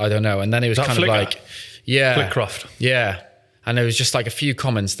else. I don't know. And then it was kind of like, Flitcroft. Yeah. And it was just like a few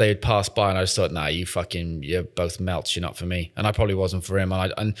comments they had passed by, and I just thought, nah, you're both melts, you're not for me. And I probably wasn't for him.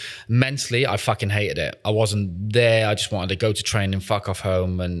 And mentally, I fucking hated it. I wasn't there. I just wanted to go to training, fuck off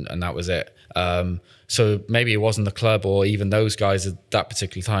home, and that was it. So maybe it wasn't the club or even those guys at that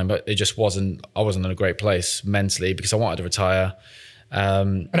particular time, but it just wasn't, I wasn't in a great place mentally because I wanted to retire.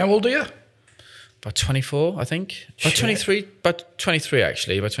 And how old are you? About 24, I think. About 23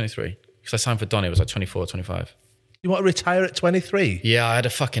 actually, about 23. Because I signed for Donny, it was like 24, 25. You want to retire at 23? Yeah, I had a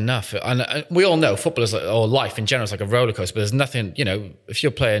fucking enough. And we all know footballers, or life in general, is like a roller coaster. But there's nothing, if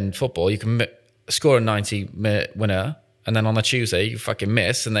you're playing football, you can score a 90-minute winner, and then on a Tuesday you fucking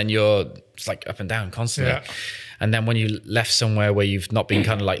miss, and then you're just like up and down constantly. Yeah. And then when you left somewhere where you've not been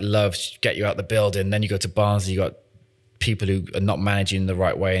kind of like loved, get you out the building, then you go to Barnsley, you got people who are not managing the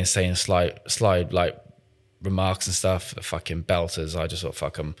right way and saying slide like remarks and stuff, fucking belters. I just thought,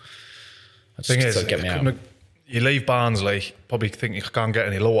 fuck them. Thing is, get me out. You leave Barnsley, probably think you can't get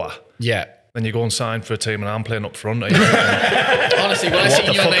any lower. Yeah. Then you go and sign for a team and I'm playing up front. Honestly, when I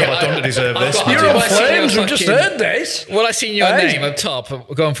seen your name... What the fuck have I done to deserve this? You're on flames, we've just heard this. Well, I seen your name up top,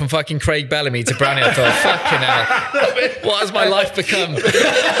 going from fucking Craig Bellamy to Brownie, I thought, fucking hell, what has my life become?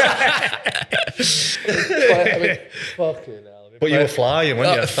 Fucking hell. But you were flying,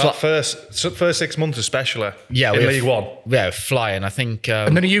 weren't you? That first 6 months especially, in League One. Yeah, flying, I think.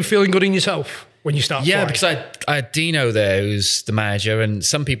 And then are you feeling good in yourself? When you start flying? Because I had Dino there, who's the manager, and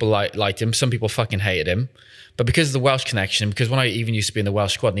some people liked him, some people fucking hated him. But because of the Welsh connection, because when I even used to be in the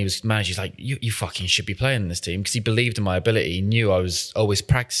Welsh squad and he was manager, he's like, you fucking should be playing in this team, because he believed in my ability. He knew I was always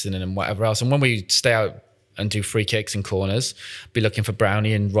practicing and whatever else. And when we stay out and do free kicks and corners, be looking for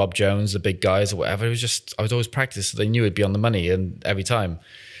Brownie and Rob Jones, the big guys or whatever, it was just, I was always practicing, so they knew he'd be on the money and every time.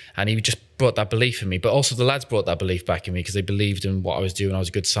 And he just brought that belief in me. But also the lads brought that belief back in me because they believed in what I was doing. I was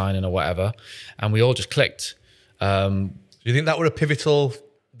a good signing or whatever. And we all just clicked. Do you think that were a pivotal...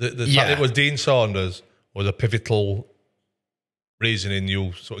 The fact it was Dean Saunders was a pivotal reason in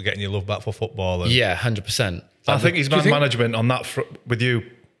you sort of getting your love back for football? And... Yeah, 100%. I think his management on that with you,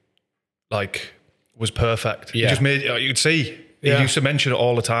 like, was perfect. Yeah. He just made... You could see. He used to mention it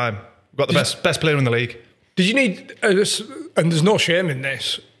all the time. We've got the best player in the league. Did you need... and there's no shame in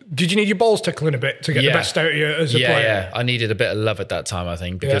this... Did you need your balls tickling a bit to get the best out of you as a player? Yeah, I needed a bit of love at that time, I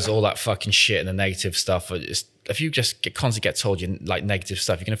think, because all that fucking shit and the negative stuff, if you just constantly get told you like negative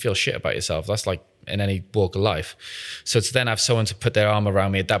stuff, you're going to feel shit about yourself. That's like in any walk of life. So to then have someone to put their arm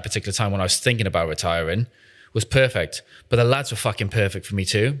around me at that particular time when I was thinking about retiring was perfect. But the lads were fucking perfect for me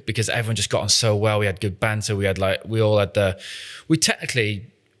too, because everyone just got on so well. We had good banter. We technically,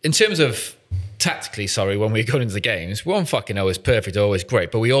 in terms of... tactically, when we were going into the games, we weren't fucking always perfect, always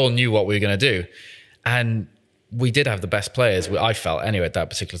great, but we all knew what we were going to do. And we did have the best players. I felt anyway at that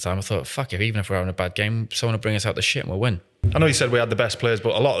particular time. I thought, fuck it, even if we're having a bad game, someone will bring us out the shit and we'll win. I know you said we had the best players,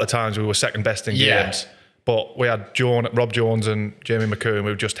 but a lot of the times we were second best in games. But we had Rob Jones and Jamie McCoon who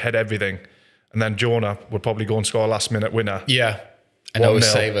would just head everything. And then Jonah would probably go and score a last minute winner. Yeah. And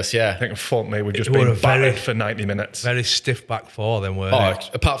always save us, yeah. I think, fuck me, we've just been battered for 90 minutes. Very stiff back four then, weren't they?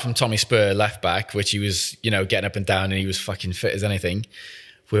 Apart from Tommy Spur, left back, which he was, getting up and down and he was fucking fit as anything.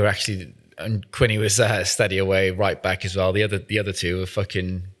 We were actually, and Quinny was steady away, right back as well. The other two were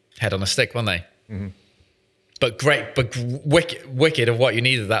fucking head on a stick, weren't they? Mm-hmm. But great, but wicked of what you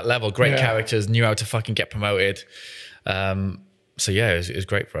needed at that level. Great characters, knew how to fucking get promoted. So yeah, it was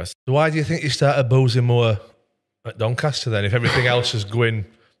great for us. Why do you think you started boozing more at Doncaster then, if everything else is going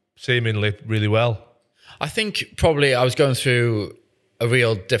seemingly really well? I think probably I was going through a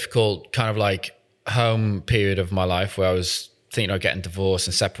real difficult kind of like home period of my life where I was thinking of getting divorced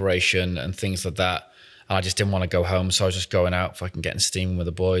and separation and things like that. And I just didn't want to go home. So I was just going out, fucking getting steaming with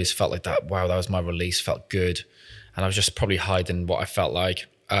the boys. Felt like that, wow, that was my release, felt good. And I was just probably hiding what I felt like.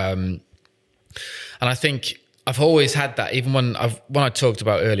 And I think I've always had that, even when I talked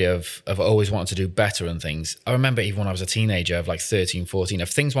about earlier of always wanting to do better and things. I remember even when I was a teenager of like 13, 14, if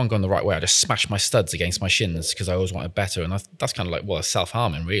things weren't going the right way, I just smashed my studs against my shins because I always wanted better. And that's kind of like, well,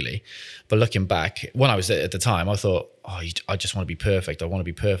 self-harming really. But looking back, when I was at the time, I thought, I just want to be perfect. I want to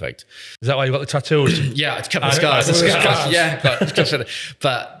be perfect. Is that why you got the tattoos? Yeah, it's kept the scars. Yeah,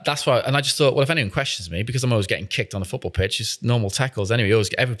 but that's why. And I just thought, well, if anyone questions me, because I'm always getting kicked on a football pitch, it's normal tackles anyway.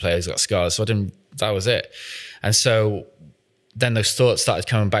 Every player's got scars. So that was it. And so then those thoughts started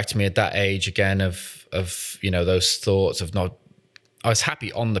coming back to me at that age again of those thoughts of not, I was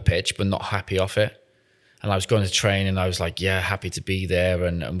happy on the pitch, but not happy off it. And I was going to train and I was like, yeah, happy to be there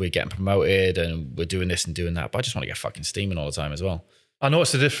and we're getting promoted and we're doing this and doing that. But I just want to get fucking steaming all the time as well. I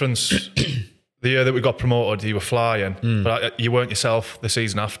noticed the difference the year that we got promoted, you were flying, but you weren't yourself the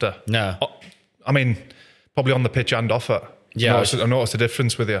season after. No. I mean, probably on the pitch and off it. Yeah. I noticed the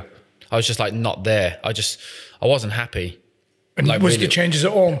difference with you. I was just like not there. I wasn't happy. And like, was really, the changes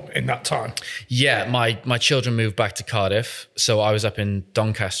at home in that time? Yeah, my children moved back to Cardiff. So I was up in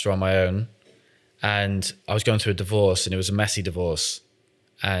Doncaster on my own. And I was going through a divorce and it was a messy divorce.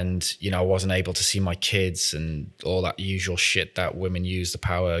 And, I wasn't able to see my kids and all that usual shit that women use the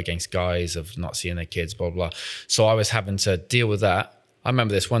power against guys of not seeing their kids, blah, blah. So I was having to deal with that. I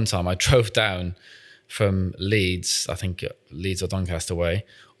remember this one time I drove down from Leeds, I think Leeds or Doncaster way,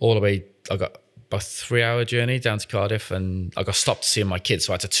 all the way, I got about a 3-hour journey down to Cardiff and I got stopped to see my kids.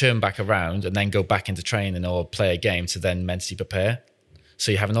 So I had to turn back around and then go back into training or play a game to then mentally prepare.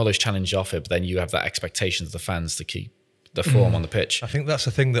 So you're having all those challenges off it, but then you have that expectation of the fans to keep the form on the pitch. I think that's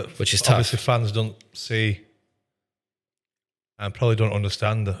the thing that which is obviously tough. Fans don't see and probably don't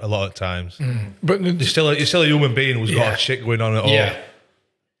understand a lot of times. But you're still a human being who's got a shit going on at all. Yeah.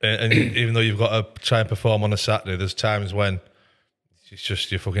 And even though you've got to try and perform on a Saturday, there's times when it's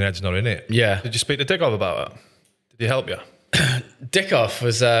just your fucking head's not in it. Yeah. Did you speak to Dickoff about it? Did he help you? Dickoff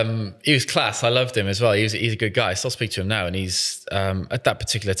was he was class. I loved him as well. He's a good guy. I still speak to him now, and he's at that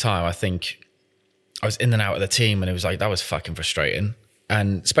particular time. I think I was in and out of the team, and it was like that was fucking frustrating,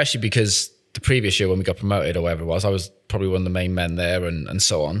 and especially because the previous year when we got promoted or whatever it was, I was probably one of the main men there, and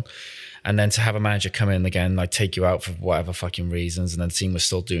so on. And then to have a manager come in again, like take you out for whatever fucking reasons, and then the team was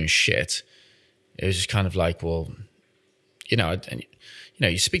still doing shit. It was just kind of like, well,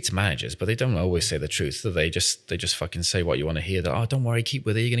 you speak to managers, but they don't always say the truth. So they just fucking say what you want to hear. That, don't worry, keep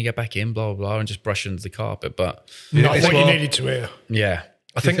with it. You're going to get back in, blah, blah, blah, and just brush under the carpet. But not what you needed to hear. Yeah.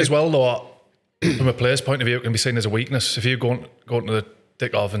 I think as well, though, from a player's point of view, it can be seen as a weakness. If you go to the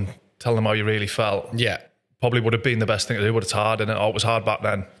Dickoff and tell them how you really felt, probably would have been the best thing to do, but it's hard, and it was hard back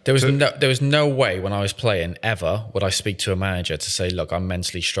then. There was no way when I was playing ever would I speak to a manager to say, look, I'm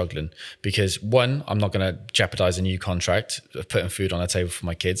mentally struggling, because one, I'm not going to jeopardize a new contract of putting food on the table for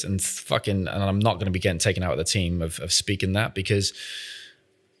my kids, and I'm not going to be getting taken out of the team of speaking that, because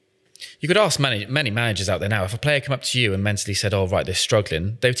you could ask many managers out there now, if a player come up to you and mentally said, oh, right, they're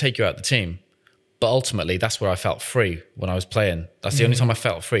struggling, they would take you out of the team. But ultimately, that's where I felt free when I was playing. That's the only time I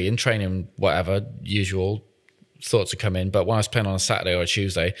felt free. In training, whatever, usual thoughts would come in. But when I was playing on a Saturday or a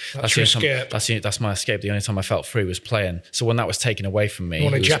Tuesday, that's my escape. The only time I felt free was playing. So when that was taken away from me, you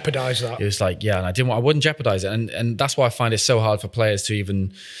want to jeopardize that. It was like, yeah, and I wouldn't jeopardize it. And that's why I find it so hard for players to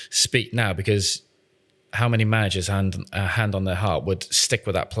even speak now, because how many managers, hand on their heart, would stick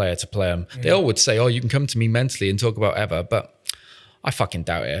with that player to play them? They all would say, oh, you can come to me mentally and talk about ever, but I fucking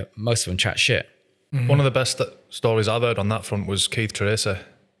doubt it. Most of them chat shit. One of the best stories I've heard on that front was Keith Tracy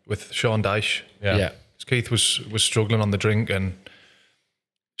with Sean Dyche. Yeah. Keith was struggling on the drink, and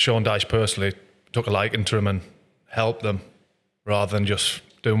Sean Dyche personally took a liking to him and help them rather than just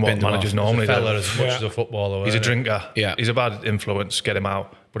doing what Bend them managers off. normally do. As much as a footballer. He's a weren't he? drinker. Yeah. He's a bad influence. Get him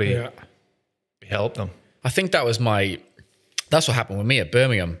out. But he helped them. I think that's what happened with me at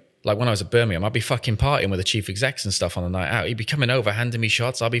Birmingham. Like when I was at Birmingham, I'd be fucking partying with the chief execs and stuff on the night out. He'd be coming over, handing me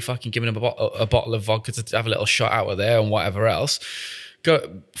shots. I'd be fucking giving him a bottle of vodka to have a little shot out of there and whatever else.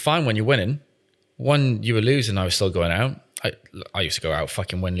 Fine when you're winning. When you were losing, I was still going out. I used to go out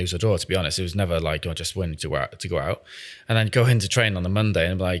fucking win, lose or draw, to be honest. It was never like, oh, just win to go out. And then go into train on the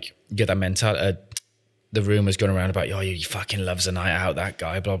Monday and like get that mentality. The rumours going around about, oh, he fucking loves a night out, that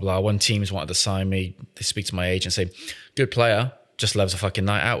guy, blah, blah. When teams wanted to sign me, they speak to my agent and say, good player, just loves a fucking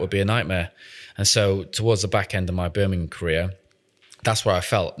night out, would be a nightmare. And so towards the back end of my Birmingham career, that's where I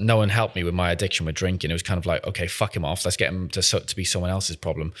felt no one helped me with my addiction with drinking. It was kind of like, okay, fuck him off. Let's get him to be someone else's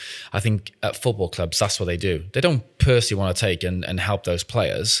problem. I think at football clubs, that's what they do. They don't personally want to take and help those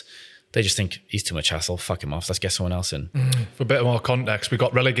players. They just think he's too much hassle. Fuck him off. Let's get someone else in. For a bit more context, we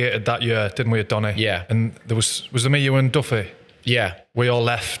got relegated that year, didn't we, at Donny? Yeah. And there was it me, you and Duffy? Yeah. We all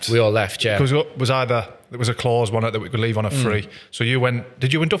left. Yeah. Because there was a clause on it that we could leave on a free. So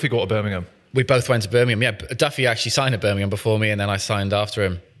did you and Duffy go to Birmingham? We both went to Birmingham. Yeah, Duffy actually signed at Birmingham before me, and then I signed after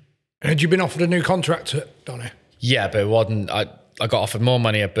him. Had you been offered a new contract at Donny? Yeah, but it wasn't. I got offered more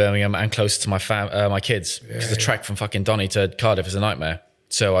money at Birmingham and closer to my kids because the trek from fucking Donny to Cardiff is a nightmare.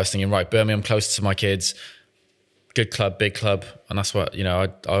 So I was thinking, right, Birmingham, closer to my kids, good club, big club, and that's what I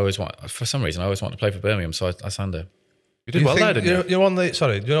always want. For some reason, I always want to play for Birmingham, so I signed there. You did well there, didn't you? You're on the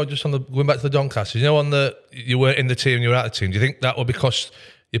just on the going back to the Doncaster. On the you weren't in the team, you were out of the team. Do you think that was because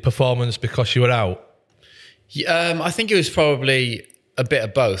your performance, because you were out? I think it was probably a bit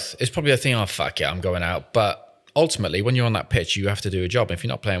of both. It's probably a thing, oh, fuck it, I'm going out. But ultimately, when you're on that pitch, you have to do a job. If you're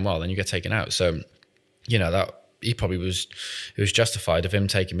not playing well, then you get taken out. So, that he probably it was justified of him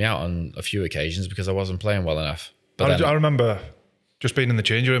taking me out on a few occasions because I wasn't playing well enough. But I remember just being in the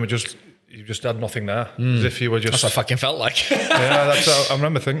changing room and you just had nothing there, as if you were just. That's what I fucking felt like. Yeah, that's how I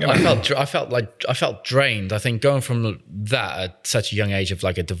remember thinking. I felt drained. I think going from that at such a young age of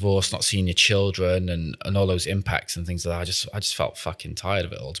like a divorce, not seeing your children, and all those impacts and things like that, I just felt fucking tired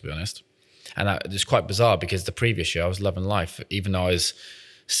of it all, to be honest. And it's quite bizarre because the previous year I was loving life, even though I was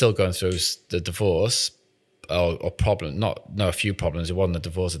still going through the divorce or problem. A few problems. It wasn't a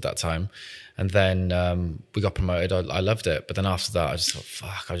divorce at that time. And then we got promoted. I loved it, but then after that, I just thought,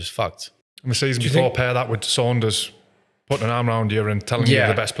 fuck, I just fucked. And the season before, pair that with Saunders putting an arm around you and telling you you're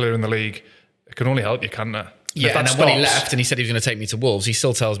the best player in the league. It can only help you, can't it? Yeah, and then when he left and he said he was going to take me to Wolves, he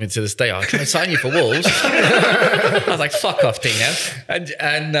still tells me to this day, "Oh, can I sign you for Wolves?" I was like, "Fuck off, Dino."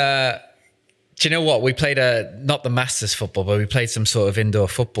 And do you know what? We played not the Masters football, but we played some sort of indoor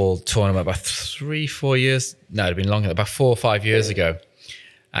football tournament about 3-4 years. No, it'd been longer, about 4 or 5 years ago.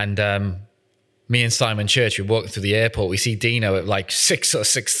 And me and Simon Church, we walked through the airport. We see Dino at like 6 or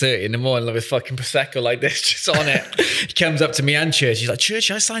 6:30 in the morning with fucking Prosecco like this, just on it. He comes up to me and Church. He's like, "Church,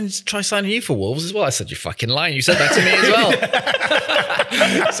 try signing you for Wolves as well." I said, "You're fucking lying. You said that to me as well."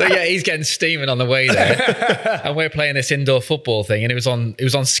 So yeah, he's getting steaming on the way there. And we're playing this indoor football thing. And it was on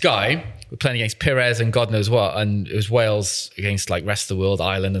Sky. We're playing against Pires and God knows what. And it was Wales against like rest of the world,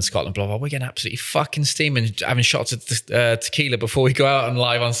 Ireland and Scotland, blah, blah. We're getting absolutely fucking steaming, having shots of tequila before we go out and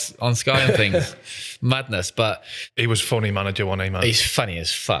live on Sky and things. Madness. But he was funny manager, wasn't he, man? He's funny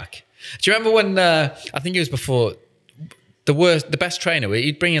as fuck. Do you remember when, I think it was before, the best trainer,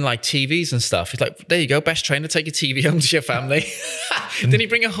 he'd bring in like TVs and stuff. He's like, "There you go, best trainer, take your TV home to your family." Didn't he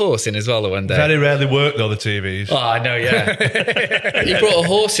bring a horse in as well the one day? Very rarely work though, the TVs. Oh, I know, yeah. He brought a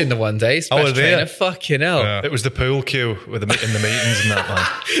horse in the one day. His best trainer. Fucking hell. Yeah. It was the pool cue in the meetings and that, man.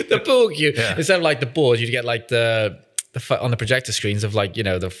 The pool cue. Yeah. Instead of like the board, you'd get like the on the projector screens of like,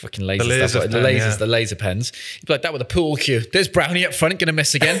 the fucking lasers, the laser pens. You'd be like, "That with a pool cue. There's Brownie up front, gonna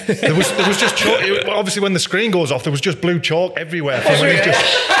miss again." there was just chalk. Obviously, when the screen goes off, there was just blue chalk everywhere.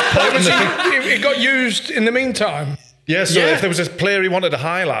 It got used in the meantime. Yeah, so if there was a player he wanted to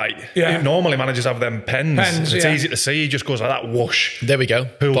highlight, normally managers have them pens. It's easy to see. He just goes like that, whoosh. There we go.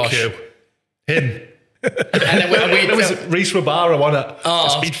 Pool cue. Him. And then it was Reece Rabara, wasn't it?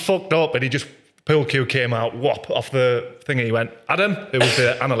 Oh. He'd fucked up and he just... Pool cue came out, whop, off the thing. He went, "Adam," who was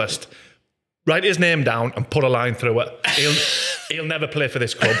the analyst, "write his name down and put a line through it. He'll never play for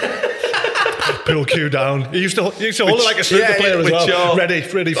this club." Pool cue down. He used to hold it like a snooker player as well. Ready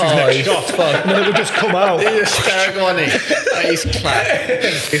for his next shot. And then it would just come out. He's hysterical, isn't he? He's clap.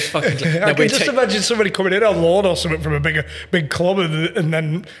 He's fucking clap. I can just imagine somebody coming in on loan or something from a big club and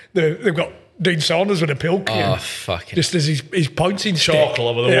then they've got Dean Saunders with a pill cue. Oh, fucking. Just as he's pointing Chalk all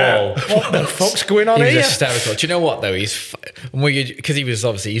over the wall. What the fuck's going on He was here? hysterical. Do you know what though? Because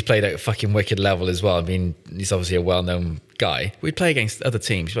he's played at a fucking wicked level as well. I mean, he's obviously a well-known guy. We'd play against other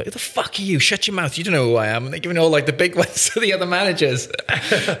teams. He's like, "Who the fuck are you? Shut your mouth. You don't know who I am." And they're giving all like the big ones to the other managers.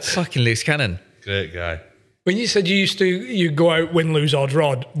 Fucking loose cannon. Great guy. When you said you go out, win, lose or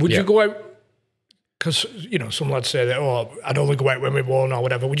draw, would you go out? Because some lads say that, I'd only go out when we won or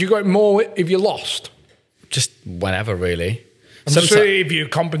whatever. Would you go out more if you lost? Just whenever, really. Just if you're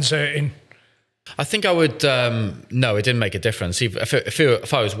compensating. I think I would. No, it didn't make a difference.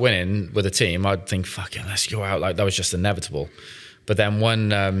 If I was winning with a team, I'd think, "Fucking, let's go out." Like that was just inevitable. But then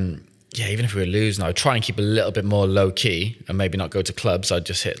even if we were losing, I'd try and keep a little bit more low key and maybe not go to clubs. I'd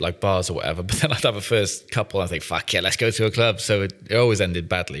just hit like bars or whatever. But then I'd have a first couple and I think, "Fuck yeah, let's go to a club." So it always ended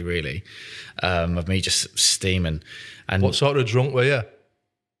badly, really, of me just steaming. And what sort of drunk were you?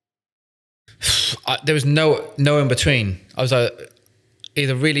 There was no in between. I was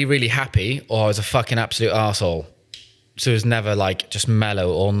either really, really happy or I was a fucking absolute arsehole. So it was never like just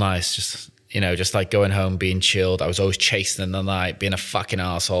mellow or nice, just like going home, being chilled. I was always chasing in the night, being a fucking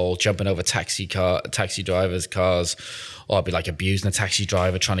arsehole, jumping over taxi drivers' cars, or I'd be like abusing a taxi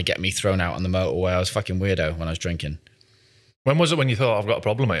driver, trying to get me thrown out on the motorway. I was fucking weirdo when I was drinking. When was it when you thought, "I've got a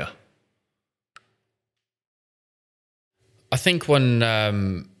problem here"? I think when,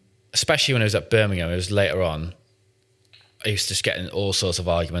 especially when I was at Birmingham, it was later on, I used to just get in all sorts of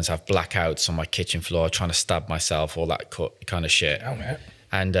arguments, have blackouts on my kitchen floor, trying to stab myself, all that kind of shit. Oh, man.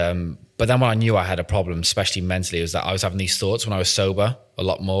 And but then when I knew I had a problem, especially mentally, was that I was having these thoughts when I was sober a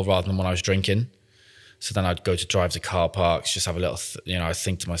lot more rather than when I was drinking. So then I'd go to drive to car parks, just have a little, I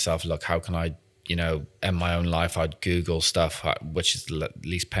think to myself, look, how can I, end my own life? I'd Google stuff, which is the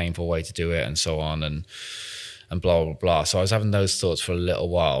least painful way to do it, and so on, and blah, blah, blah. So I was having those thoughts for a little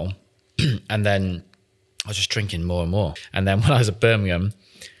while. And then I was just drinking more and more. And then when I was at Birmingham,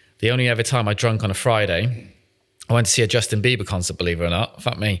 the only ever time I drank on a Friday, I went to see a Justin Bieber concert, believe it or not.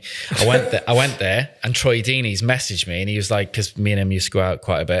 Fuck me. I went there and Troy Deeney's messaged me and he was like, because me and him used to go out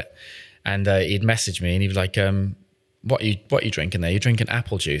quite a bit. And he'd messaged me and he was like, what are you drinking there? You're drinking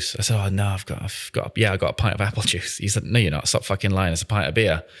apple juice. I said, "Oh no, I've got a pint of apple juice." He said, "No, you're not. Stop fucking lying. It's a pint of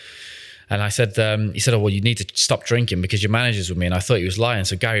beer." And I said, he said, "Oh, well, you need to stop drinking because your manager's with me." And I thought he was lying.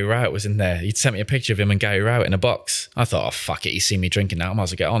 So Gary Rowett was in there. He'd sent me a picture of him and Gary Rowett in a box. I thought, "Oh, fuck it. He's seen me drinking now. I might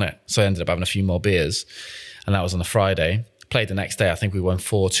as well get on it." So I ended up having a few more beers. And that was on a Friday. Played the next day. I think we won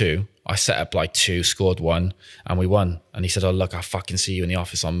 4-2. I set up like 2, scored 1, and we won. And he said, "Oh, look, I'll fucking see you in the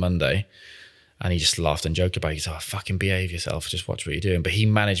office on Monday." And he just laughed and joked about it. He said, "Oh, fucking behave yourself. Just watch what you're doing." But he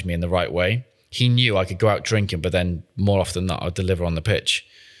managed me in the right way. He knew I could go out drinking, but then more often than not, I'd deliver on the pitch.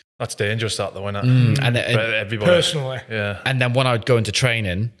 That's dangerous, that though, isn't it? And everybody. Personally. Yeah. And then when I would go into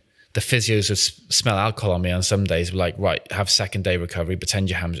training, the physios would smell alcohol on me on some days. Like, "Right, have second day recovery.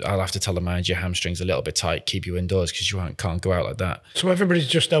 Pretend I'll have to tell the manager your hamstring's a little bit tight. Keep you indoors because you can't go out like that." So everybody's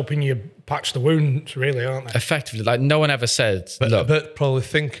just helping you patch the wounds, really, aren't they? Effectively, like no one ever said, "Look." But probably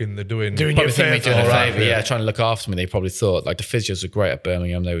thinking they're doing you Probably a think favour. me doing a Right, favour, yeah. trying to look after me. They probably thought, like, the physios were great at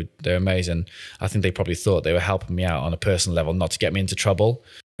Birmingham. They're amazing. I think they probably thought they were helping me out on a personal level, not to get me into trouble.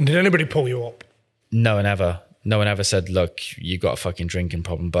 And did anybody pull you up? No one ever said, "Look, you got a fucking drinking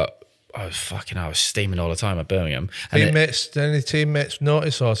problem." But I was steaming all the time at Birmingham. And teammates. Any teammates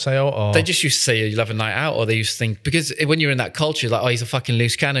notice or say out? Or they just used to say you'll have a night out, or they used to think, because when you're in that culture, like, "Oh, he's a fucking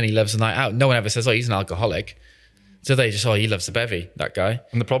loose cannon, he loves a night out." No one ever says, "Oh, he's an alcoholic." So they just, "Oh, he loves the bevy, that guy."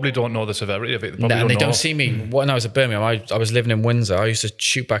 And they probably don't know the severity of it. They don't see me. When I was at Birmingham, I was living in Windsor. I used to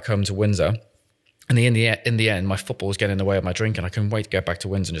shoot back home to Windsor. And in the end, my football was getting in the way of my drinking. I couldn't wait to get back to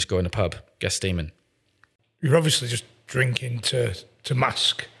Windsor and just go in a pub, get steaming. You're obviously just drinking to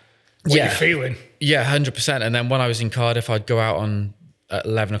mask what you're feeling. Yeah, 100%. And then when I was in Cardiff, I'd go out at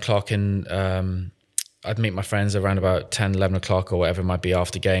 11 o'clock and I'd meet my friends around about 10, 11 o'clock or whatever it might be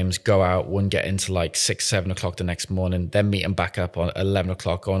after games, go out, wouldn't get into like 6, 7 o'clock the next morning, then meet them back up on 11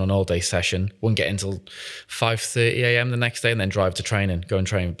 o'clock on an all-day session, wouldn't get until 5:30 a.m. the next day, and then drive to training, go and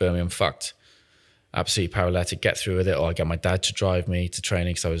train with Birmingham. Fucked. Absolutely paralytic, get through with it, or I get my dad to drive me to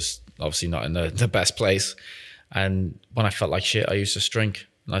training because I was obviously not in the best place. And when I felt like shit, I used to drink.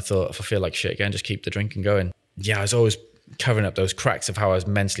 And I thought, if I feel like shit again, just keep the drinking going. Yeah, I was always covering up those cracks of how I was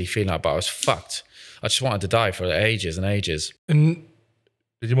mentally feeling, but I was fucked. I just wanted to die for ages and ages. And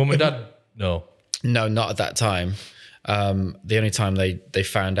did your mum and dad know? No, not at that time. The only time they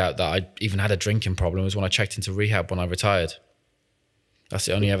found out that I even had a drinking problem was when I checked into rehab when I retired. That's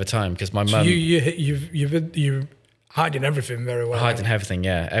the only ever time, because my mum... You're hiding everything very well. Hiding everything,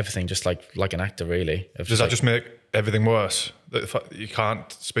 yeah. Everything, just like an actor, really. Does that just make everything worse? that you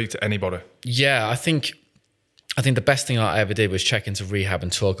can't speak to anybody? Yeah, I think the best thing I ever did was check into rehab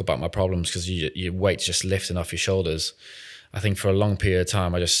and talk about my problems, because your weight's just lifting off your shoulders. I think for a long period of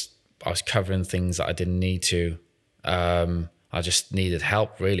time, I was covering things that I didn't need to. I just needed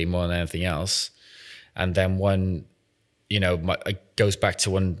help really more than anything else. And then when, it goes back to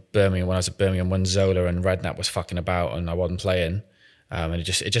when I was at Birmingham, when Zola and Redknapp was fucking about and I wasn't playing. And it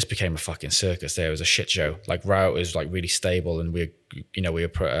just became a fucking circus there. It was a shit show. Like Rowett was like really stable and we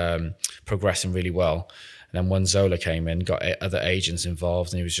were progressing really well. And then when Zola came in, got other agents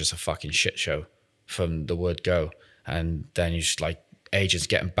involved, and it was just a fucking shit show from the word go. And then you just like agents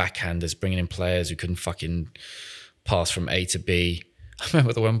getting backhanders, bringing in players who couldn't fucking pass from A to B. I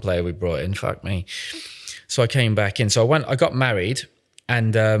remember the one player we brought in, fuck me. So I came back in. So I got married,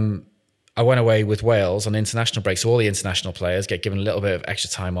 and I went away with Wales on international break. So all the international players get given a little bit of extra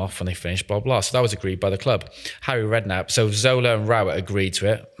time off when they finish, blah, blah. So that was agreed by the club. Harry Redknapp, so Zola and Rowett agreed to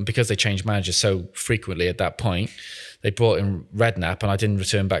it. And because they changed managers so frequently at that point, they brought in Redknapp, and I didn't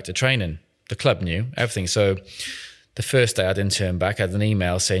return back to training. The club knew everything. So the first day I didn't turn back, I had an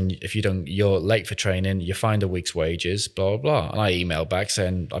email saying, you're late for training, you find a week's wages, blah, blah, blah. And I emailed back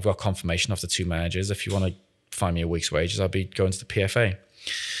saying, I've got confirmation off the 2 managers. If you want to find me a week's wages, I'll be going to the PFA.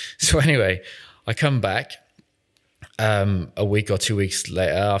 So anyway, I come back a week or 2 weeks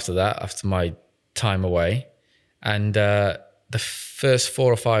later after my time away. And the first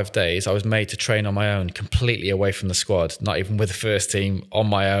 4 or 5 days, I was made to train on my own, completely away from the squad, not even with the first team, on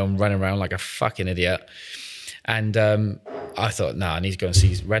my own, running around like a fucking idiot. And I thought, I need to go and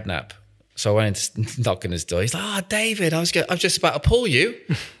see Redknapp. So I went in to knock on his door. He's like, David, I was just about to pull you.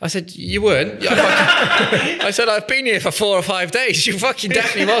 I said, you weren't. I said, I've been here for 4 or 5 days. You fucking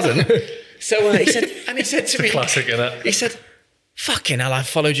definitely wasn't. So he said to me, classic, innit? He said, fucking hell, I've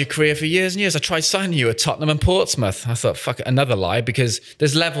followed your career for years and years. I tried signing you at Tottenham and Portsmouth. I thought, fuck it, another lie, because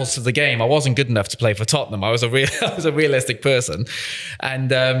there's levels to the game. I wasn't good enough to play for Tottenham. I was a realistic person.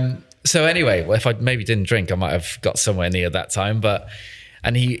 And so anyway, if I maybe didn't drink, I might have got somewhere near that time.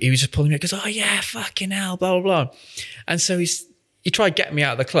 And he was just pulling me, goes, oh yeah, fucking hell, blah, blah, blah. And so he tried getting me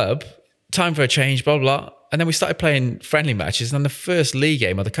out of the club, time for a change, blah, blah, blah. And then we started playing friendly matches. And on the first league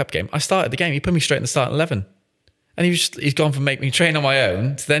game or the cup game, I started the game. He put me straight in the starting 11. And he's gone from making me train on my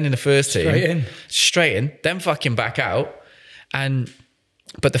own to then in the first team. Straight in, then fucking back out.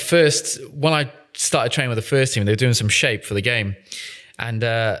 But when I started training with the first team, they were doing some shape for the game. And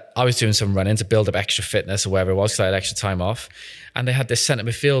I was doing some running to build up extra fitness or whatever it was, because I had extra time off. And they had this centre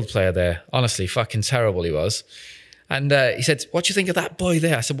midfield player there. Honestly, fucking terrible he was. And he said, what do you think of that boy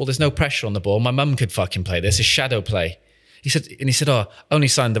there? I said, well, there's no pressure on the ball. My mum could fucking play this. It's shadow play. He said, oh, only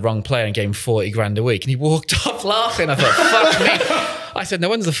signed the wrong player and gave him 40 grand a week. And he walked off laughing. I thought, fuck me. I said, no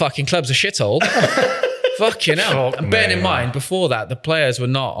wonder the fucking club's a shithole. Fucking hell. And bearing in mind, before that, the players were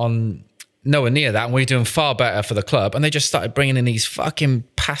nowhere near that, and we were doing far better for the club, and they just started bringing in these fucking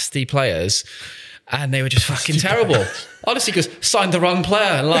pasty players, and they were just fucking terrible. Honestly, because signed the wrong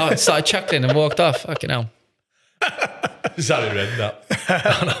player and started chuckling and walked off. Fucking hell. Is that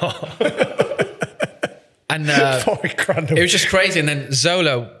And it was just crazy. And then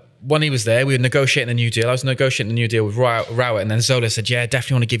Zola, when he was there, we were negotiating a new deal. I was negotiating a new deal with Rowett, and then Zola said, yeah,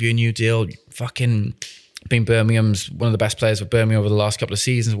 definitely want to give you a new deal. Fucking been Birmingham's one of the best players for Birmingham over the last couple of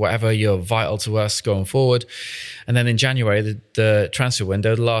seasons, whatever, you're vital to us going forward. And then in January, the transfer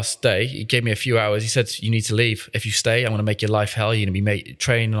window, the last day, he gave me a few hours. He said, you need to leave. If you stay, I'm going to make your life hell. You're going to be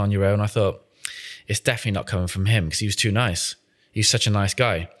training on your own. I thought, it's definitely not coming from him, because he was too nice. He's such a nice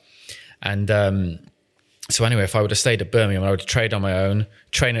guy. And so anyway, if I would have stayed at Birmingham, I would have trained on my own,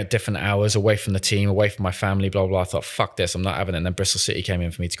 train at different hours, away from the team, away from my family, blah, blah, blah. I thought, fuck this, I'm not having it. And then Bristol City came in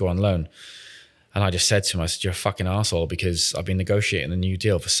for me to go on loan. And I just said to him, I said, you're a fucking arsehole, because I've been negotiating a new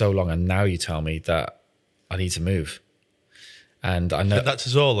deal for so long, and now you tell me that I need to move. And I know... Said that to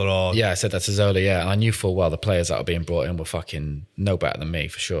Zola, or...? Yeah, I said that to Zola, yeah. And I knew full well the players that were being brought in were fucking no better than me,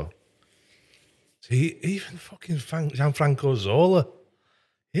 for sure. See, even fucking Gianfranco Zola,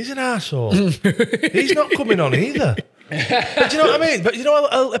 he's an arsehole. He's not coming on either. But do you know what I mean? But you know,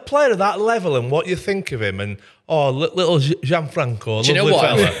 a player of that level and what you think of him, and little Gianfranco, do you know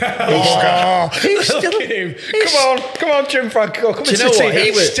what? He's still Come on, Gianfranco. Do you know what?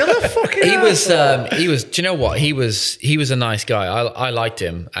 He was still a fucking. He was. Do you know what? He was a nice guy. I liked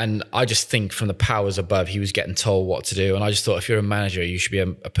him, and I just think from the powers above, he was getting told what to do, and I just thought, if you're a manager, you should be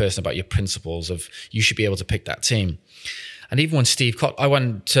a person about your principles. You should be able to pick that team. And even when I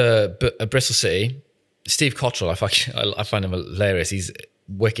went to Bristol City. Steve Cotterill, I find him hilarious. He's a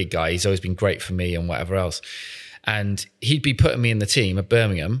wicked guy. He's always been great for me and whatever else. And he'd be putting me in the team at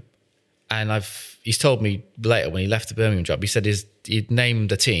Birmingham, And he's told me later when he left the Birmingham job, he said he'd named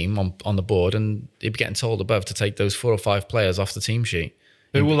the team on the board and he'd be getting told above to take those 4 or 5 players off the team sheet.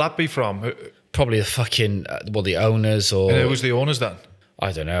 Who will that be from? Probably the fucking, the owners or... And who's the owners then?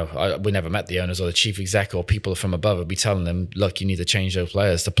 I don't know. We never met the owners or the chief exec or people from above would be telling them, look, you need to change those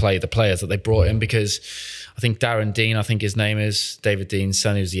players to play the players that they brought in, because I think Darren Dean, I think his name is, David Dean's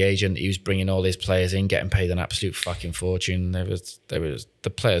son, who's the agent, he was bringing all these players in, getting paid an absolute fucking fortune.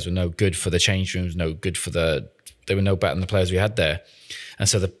 The players were no good for the change rooms, they were no better than the players we had there. And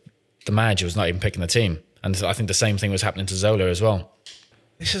so the manager was not even picking the team. And so I think the same thing was happening to Zola as well.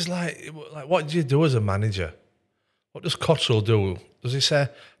 This is like what do you do as a manager? What does Cotterill do? Does he say,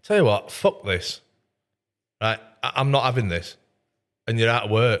 tell you what, fuck this, right? I'm not having this, and you're out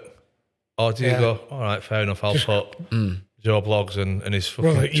of work? Or do you go, all right, fair enough, I'll put Joe Bloggs and his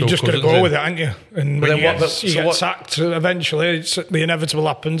fucking... Well, you just got to go with it, aren't you? And when you get sacked, eventually the inevitable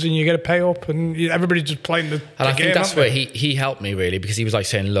happens and you get to pay up and everybody's just playing the game. And I think that's where he helped me, really, because he was like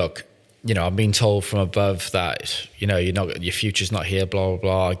saying, look, I'm being told from above that, your future's not here, blah, blah,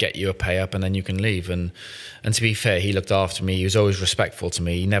 blah. I'll get you a pay up and then you can leave. And to be fair, he looked after me. He was always respectful to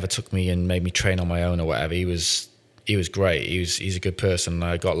me. He never took me and made me train on my own or whatever. He was great. He's a good person.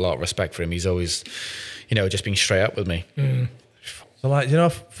 I got a lot of respect for him. He's always, just being straight up with me. Mm. So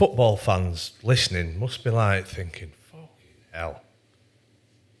football fans listening must be like thinking, fucking hell,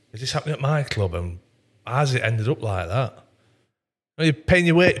 is this happening at my club? And how's it ended up like that? You're paying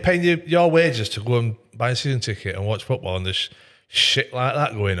your wages to go and buy a season ticket and watch football, and there's shit like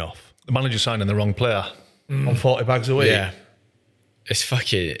that going off. The manager signing the wrong player on 40 bags a week. Yeah, it's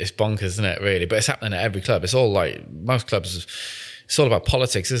bonkers, isn't it? Really, but it's happening at every club. It's all like most clubs. It's all about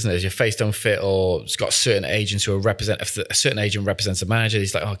politics, isn't it? If your face don't fit, or it's got certain agents who represent. If a certain agent represents a manager,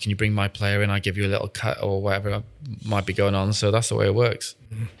 he's like, "Oh, can you bring my player in? I give you a little cut or whatever might be going on." So that's the way it works.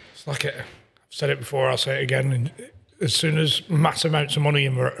 It's like I've said it before. I'll say it again. And as soon as massive amounts of money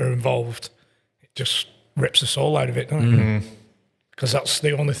are involved, it just rips the soul out of it, doesn't it? Because that's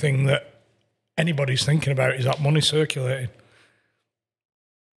the only thing that anybody's thinking about is that money circulating.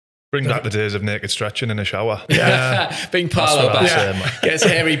 Bring back the days of naked stretching in a shower. Yeah, being Parlour back. Gets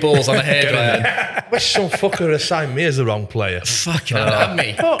hairy balls on a hairdryer. Wish some fucker assigned me as the wrong player. Fucking hell,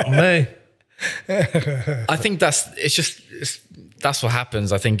 me. Fuck me. I think that's what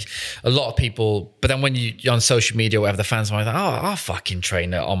happens. I think a lot of people, but then when you're on social media or whatever, the fans are like, oh, I'll fucking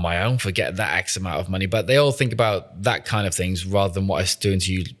train it on my own for get that X amount of money. But they all think about that kind of things rather than what it's doing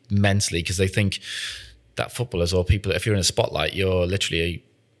to you mentally, because they think that footballers or people, if you're in a spotlight, you're literally,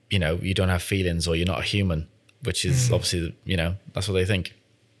 you don't have feelings or you're not a human, which is obviously, that's what they think.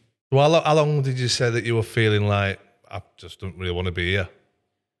 Well, how long did you say that you were feeling like, I just don't really want to be here?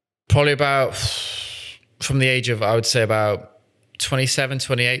 Probably about, from the age of, I would say about 27,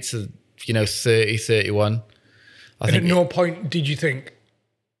 28 to, 30, 31. And at no point did you think,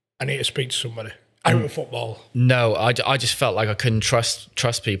 I need to speak to somebody out of football? No, I just felt like I couldn't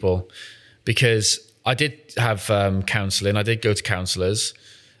trust people, because I did have counselling. I did go to counsellors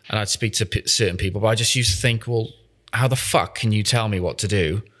and I'd speak to certain people, but I just used to think, well, how the fuck can you tell me what to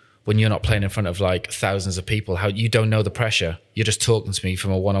do when you're not playing in front of like thousands of people? How you don't know the pressure. You're just talking to me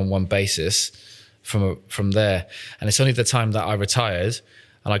from a one-on-one basis from there. And it's only the time that I retired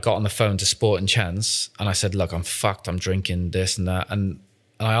and I got on the phone to Sport and Chance and I said, look, I'm fucked. I'm drinking this and that. And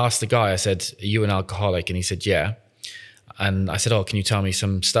I asked the guy, I said, are you an alcoholic? And he said, yeah. And I said, oh, can you tell me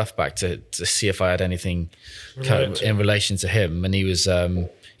some stuff back to see if I had anything in relation to him? And he was,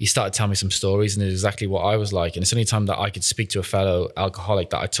 he started telling me some stories and it was exactly what I was like. And it's the only time that I could speak to a fellow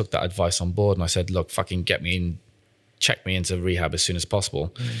alcoholic that I took that advice on board. And I said, look, fucking get me in, check me into rehab as soon as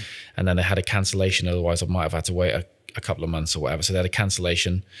possible. And then they had a cancellation. Otherwise I might have had to wait a couple of months or whatever. So they had a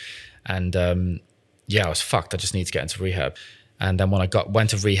cancellation and I was fucked. I just need to get into rehab. And then when I went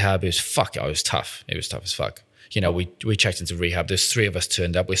to rehab, it was tough. It was tough as fuck. We checked into rehab. There's 3 of us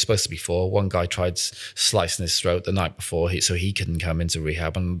turned up. We're supposed to be 4. One guy tried slicing his throat the night before, so he couldn't come into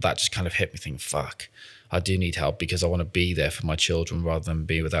rehab. And that just kind of hit me thinking, fuck, I do need help because I want to be there for my children rather than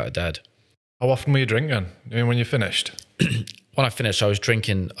be without a dad. How often were you drinking when you finished? When I finished, I was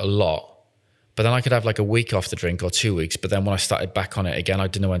drinking a lot. But then I could have like a week off the drink or 2 weeks. But then when I started back on it again, I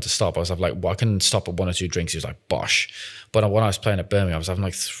didn't know when to stop. I was like, well, I couldn't stop at 1 or 2 drinks. It was like, bosh. But when I was playing at Birmingham, I was having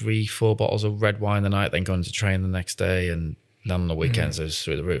like 3-4 bottles of red wine the night, then going to train the next day. And then on the weekends, it was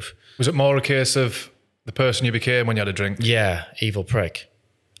through the roof. Was it more a case of the person you became when you had a drink? Yeah, evil prick.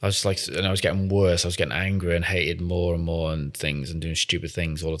 I was like, and I was getting worse. I was getting angry and hated more and more and things and doing stupid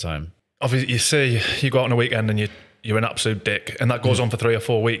things all the time. Obviously, you see, you go out on a weekend and you're an absolute dick. And that goes on for 3 or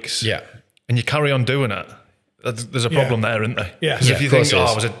 4 weeks. Yeah. And you carry on doing it. there's a problem there, isn't there? Yeah. 'Cause if you think,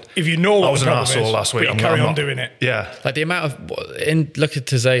 if you know what I was the an problem arsehole is, last week, but you carry on doing it. Yeah. Like the amount of, look at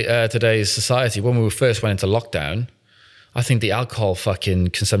today's society, when we first went into lockdown, I think the alcohol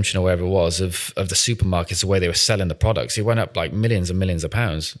fucking consumption or whatever it was of the supermarkets, the way they were selling the products, it went up like millions and millions of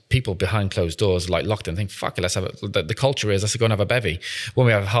pounds. People behind closed doors like locked in, think, fuck it, let's have the culture is, let's go and have a bevy. When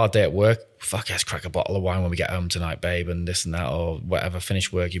we have a hard day at work, fuck, let's crack a bottle of wine when we get home tonight, babe, and this and that, or whatever,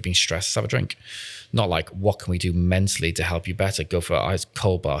 finish work, you've been stressed, let's have a drink. Not like, what can we do mentally to help you better? Go for an ice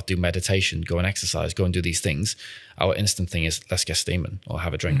cold bath, do meditation, go and exercise, go and do these things. Our instant thing is, let's get steaming or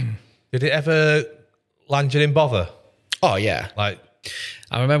have a drink. Did it ever land you in bother? Oh, yeah. Like,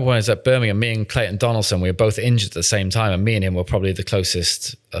 I remember when I was at Birmingham, me and Clayton Donaldson, we were both injured at the same time, and me and him were probably the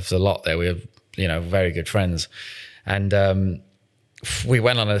closest of the lot there. We were, very good friends. And we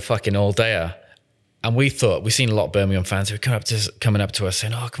went on a fucking all-dayer, and we thought, we've seen a lot of Birmingham fans who were coming up to us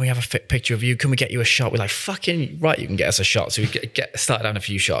saying, oh, can we have a fit picture of you? Can we get you a shot? We're like, fucking right, you can get us a shot. So we started having a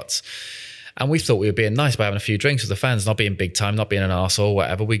few shots. And we thought we were being nice by having a few drinks with the fans, not being big time, not being an arsehole,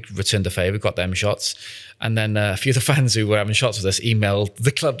 whatever. We returned the favour, got them shots. And then a few of the fans who were having shots with us emailed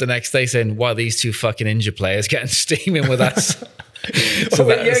the club the next day saying, why are these two fucking injured players getting steaming with us? So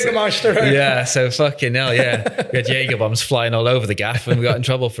Jägermeister. Yeah, so fucking hell, yeah. We had Jaeger bombs flying all over the gaff and we got in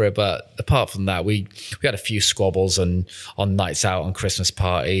trouble for it. But apart from that, we had a few squabbles on nights out, on Christmas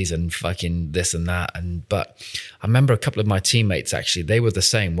parties and fucking this and that. But I remember a couple of my teammates, actually, they were the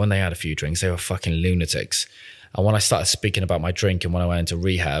same. When they had a few drinks, they were fucking lunatics. And when I started speaking about my drink and when I went into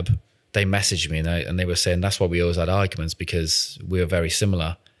rehab, they messaged me and they were saying that's why we always had arguments, because we were very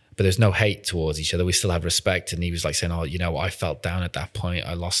similar. But there's no hate towards each other. We still have respect. And he was like saying, oh, I felt down at that point.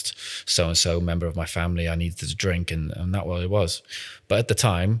 I lost so-and-so member of my family. I needed to drink. And that what it was. But at the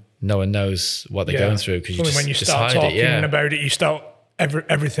time, no one knows what they're going through. Because when you start talking about it, you start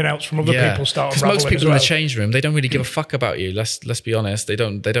everything else from other people start unraveling. Most people in the change room, they don't really give a fuck about you. Let's be honest. They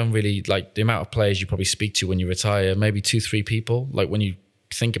don't really, like, the amount of players you probably speak to when you retire, maybe 2-3 people. Like when you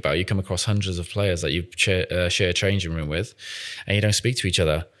think about it, you come across hundreds of players that you share a changing room with and you don't speak to each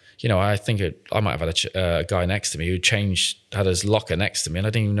other. I think I might have had a guy next to me who had his locker next to me, and I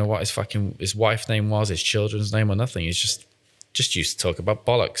didn't even know what his wife's name was, his children's name, or nothing. He's just used to talk about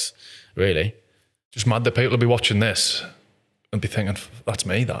bollocks, really. Just mad that people will be watching this and be thinking, that's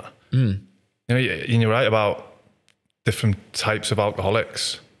me, that. You're right about different types of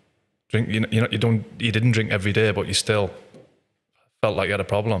alcoholics. Drink, you didn't drink every day, but you still felt like you had a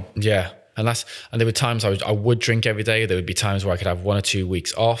problem. Yeah. And there were times I would drink every day. There would be times where I could have 1 or 2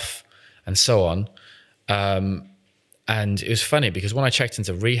 weeks off and so on. And it was funny because when I checked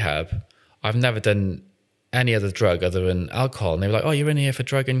into rehab, I've never done any other drug other than alcohol. And they were like, oh, you're in here for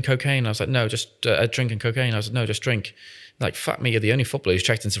drug and cocaine. I was like, no, just drink and cocaine. I was like, no, just drink. Like, fuck me, you're the only footballer who's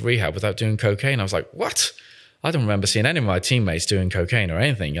checked into rehab without doing cocaine. I was like, what? I don't remember seeing any of my teammates doing cocaine or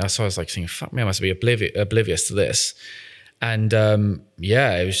anything. So I was like thinking, fuck me, I must be oblivious to this. And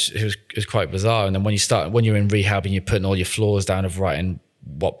it was quite bizarre. And then when you're in rehab and you're putting all your flaws down of writing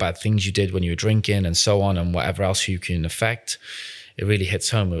what bad things you did when you were drinking and so on, and whatever else you can affect, it really hits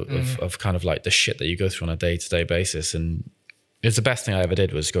home of kind of like the shit that you go through on a day-to-day basis. And it's the best thing I ever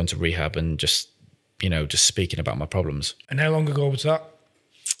did was going to rehab and just speaking about my problems. And how long ago was that?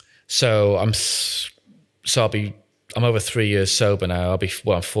 So I'm over 3 years sober now.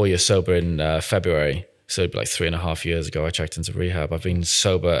 I'm 4 years sober in February. So it'd be like 3.5 years ago, I checked into rehab. I've been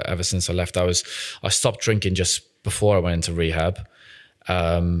sober ever since I left. I stopped drinking just before I went into rehab,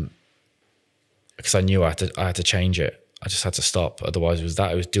 because I knew I had to change it. I just had to stop. Otherwise, it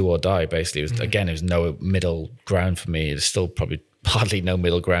was do or die. Basically, it was no middle ground for me. There's still probably hardly no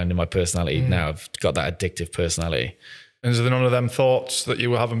middle ground in my personality now. I've got that addictive personality. And is there none of them thoughts that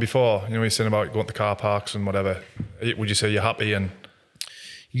you were having before? You're saying about going to car parks and whatever. Would you say you're happy and?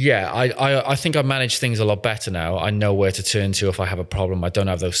 Yeah, I think I manage things a lot better now. I know where to turn to if I have a problem. I don't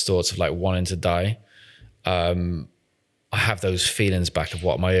have those thoughts of like wanting to die. I have those feelings back of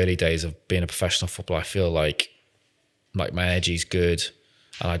what my early days of being a professional footballer. I feel like my energy's good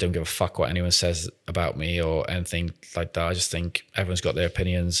and I don't give a fuck what anyone says about me or anything like that. I just think everyone's got their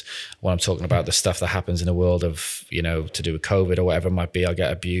opinions. When I'm talking about the stuff that happens in the world of, to do with COVID or whatever it might be, I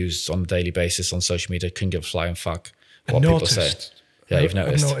get abused on a daily basis on social media. Couldn't give a flying fuck what people say. Yeah, you've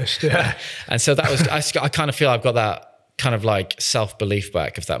noticed. I've noticed, yeah. And so that was, I kind of feel I've got that kind of like self-belief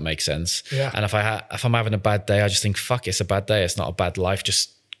back, if that makes sense. Yeah. And if I'm having a bad day, I just think, fuck, it's a bad day. It's not a bad life.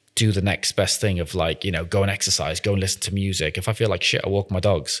 Just do the next best thing of like, go and exercise, go and listen to music. If I feel like shit, I walk my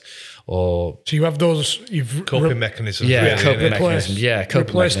dogs or. So you have those, coping mechanisms. Yeah, really, coping mechanisms. Yeah, coping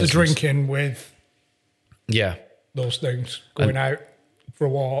replace mechanisms. the drinking with. Yeah. Those things, going out for a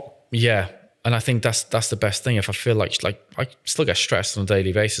walk. Yeah. And I think that's the best thing. If I feel like I still get stressed on a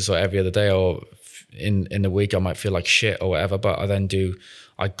daily basis or every other day or in the week, I might feel like shit or whatever, but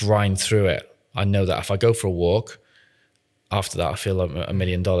I grind through it. I know that if I go for a walk, after that, I feel like $1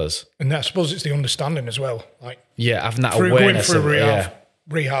 million. And I suppose it's the understanding as well. Like, yeah, having that through awareness going through of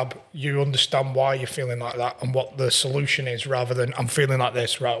rehab, you understand why you're feeling like that and what the solution is, rather than I'm feeling like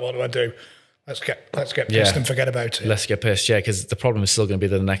this. Right, what do I do? Let's get pissed and forget about it. Let's get pissed, yeah, because the problem is still going to be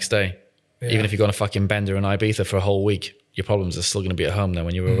there the next day. Yeah. Even if you're going to fucking bender in Ibiza for a whole week, your problems are still going to be at home then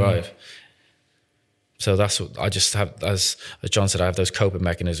when you arrive. So that's what I just have, as John said, I have those coping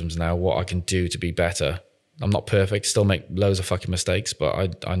mechanisms now, what I can do to be better. I'm not perfect, still make loads of fucking mistakes,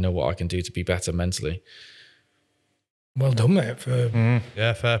 but I know what I can do to be better mentally. Well done, mate.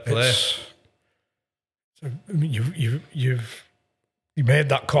 Yeah, fair play. You made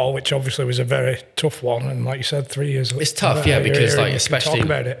that call, which obviously was a very tough one, and like you said, 3 years. It's tough, yeah, because like especially talk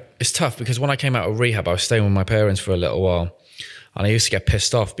about it. It's tough because when I came out of rehab, I was staying with my parents for a little while, and I used to get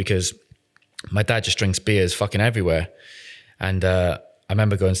pissed off because my dad just drinks beers fucking everywhere, and I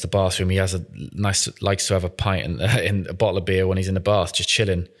remember going to the bathroom. He likes to have a pint in a bottle of beer when he's in the bath, just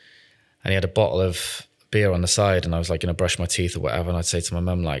chilling, and he had a bottle of beer on the side, and I was like going to brush my teeth or whatever, and I'd say to my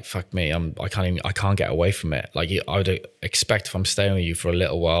mum like, fuck me, I can't get away from it. Like I would expect if I'm staying with you for a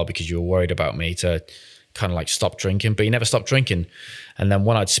little while because you were worried about me to kind of like stop drinking, but you never stopped drinking. And then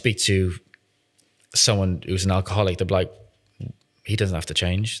when I'd speak to someone who's an alcoholic, they'd be like, he doesn't have to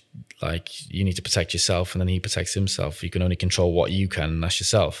change. Like you need to protect yourself, and then he protects himself. You can only control what you can, and that's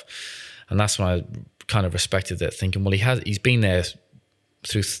yourself. And that's when I kind of respected it, thinking, well, he's been there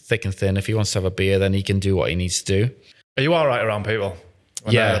through thick and thin. If he wants to have a beer, then he can do what he needs to do. Are you all right around people?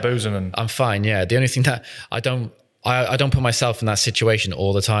 When they're boozing and I'm fine. Yeah. The only thing that I don't put myself in that situation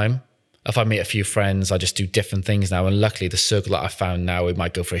all the time. If I meet a few friends, I just do different things now. And luckily the circle that I found now, we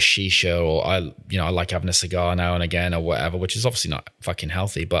might go for a shisha, or I like having a cigar now and again or whatever, which is obviously not fucking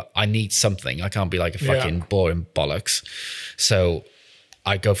healthy, but I need something. I can't be like a fucking boring bollocks. So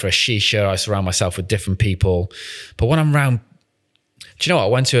I go for a shisha. I surround myself with different people. But when I'm around, do you know what? I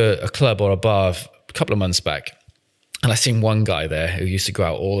went to a club or a bar a couple of months back, and I seen one guy there who used to go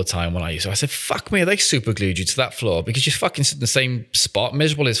out all the time when I used to. I said, fuck me, they super glued you to that floor because you fucking sit in the same spot,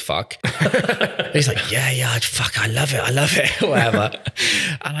 miserable as fuck. He's like, yeah, fuck, I love it, whatever.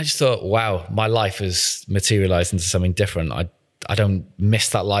 And I just thought, wow, my life has materialized into something different. I don't miss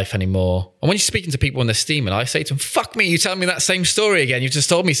that life anymore. And when you're speaking to people when they're steaming, I say to them, fuck me, you tell me that same story again. You've just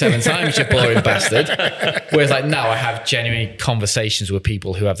told me 7 times, you boring bastard. Whereas like now I have genuine conversations with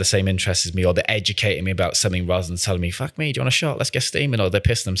people who have the same interests as me, or they're educating me about something rather than telling me, fuck me, do you want a shot? Let's get steaming. Or they're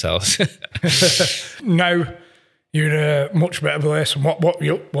pissing themselves. Now you're in a much better place. And what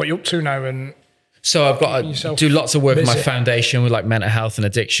you up to now? And so I've got to do lots of work with my foundation with like mental health and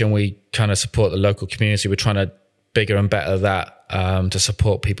addiction. We kind of support the local community. We're trying to bigger and better that to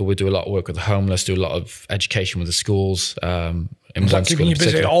support people. We do a lot of work with the homeless, do a lot of education with the schools. In one keeping you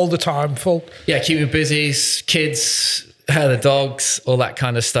busy all the time, full. Yeah, keep me busy, kids, the dogs, all that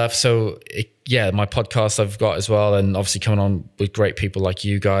kind of stuff. So my podcast I've got as well, and obviously coming on with great people like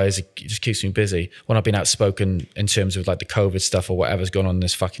you guys, it just keeps me busy. When I've been outspoken in terms of like the COVID stuff or whatever's going on in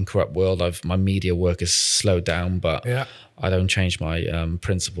this fucking corrupt world, my media work has slowed down, but I don't change my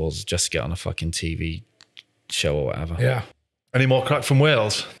principles just to get on a fucking TV show or whatever. Yeah. Any more crack from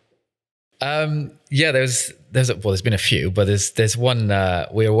Wales? There's been a few, but there's one.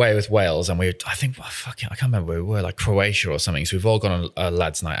 We were away with Wales, and I can't remember where we were, like Croatia or something. So we've all gone on a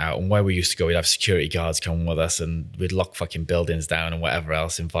lads' night out, and where we used to go, we'd have security guards come with us, and we'd lock fucking buildings down and whatever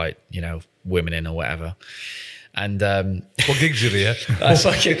else, invite women in or whatever. And what gigs are there? I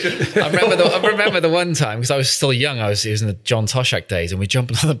remember the one time because I was still young. It was in the John Toshak days, and we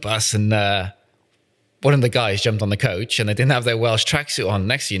jumped on the bus and. One of the guys jumped on the coach and they didn't have their Welsh tracksuit on.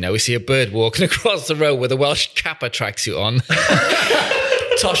 Next thing you know, we see a bird walking across the road with a Welsh Kappa tracksuit on.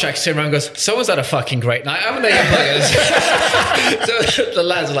 Toshak turned around and goes, someone's had a fucking great night, haven't they, you buggers? So the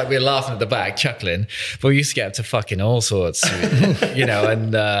lads were we're laughing at the back, chuckling. But we used to get up to fucking all sorts,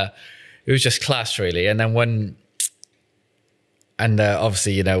 and it was just class, really. And then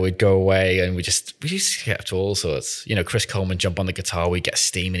obviously, we'd go away and we used to get up to all sorts. Chris Coleman jump on the guitar, we'd get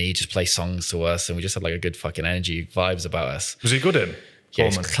steaming, he'd just play songs to us, and we just had like a good fucking energy, vibes about us. Was he good in? Yeah,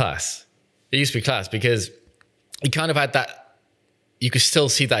 he's class. It used to be class because he kind of had that, you could still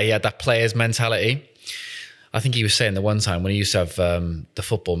see that he had that player's mentality. I think he was saying the one time when he used to have the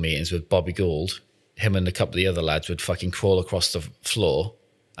football meetings with Bobby Gould, him and a couple of the other lads would fucking crawl across the floor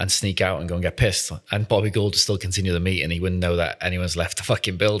and sneak out and go and get pissed. And Bobby Gould would still continue the meeting. He wouldn't know that anyone's left the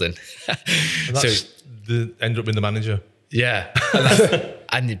fucking building. End up being the manager. Yeah.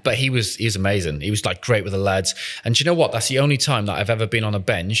 But he was amazing. He was like great with the lads. And do you know what? That's the only time that I've ever been on a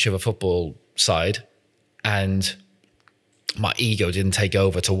bench of a football side and my ego didn't take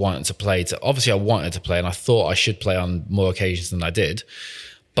over to wanting to play. Obviously I wanted to play and I thought I should play on more occasions than I did.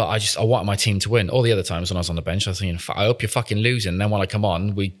 But I wanted my team to win. All the other times when I was on the bench, I was thinking, I hope you're fucking losing. And then when I come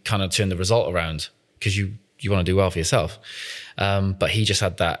on, we kind of turn the result around because you want to do well for yourself. But he just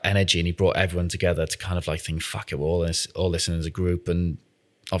had that energy and he brought everyone together to kind of like think, fuck it, we're all this in as a group. And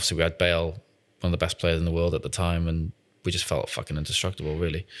obviously we had Bale, one of the best players in the world at the time, and we just felt fucking indestructible,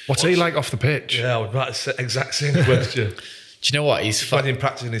 really. What's he like off the pitch? Yeah, I was about to say the exact same question. Do you know what? He's him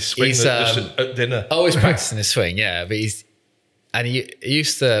practicing his swing at dinner. Always practicing his swing, yeah. But he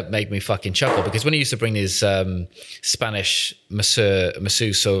used to make me fucking chuckle because when he used to bring his Spanish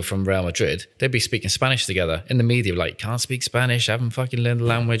masseuse from Real Madrid, they'd be speaking Spanish together in the media, like, can't speak Spanish, haven't fucking learned the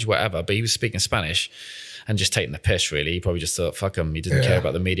language, whatever. But he was speaking Spanish and just taking the piss, really. He probably just thought, fuck him, he didn't care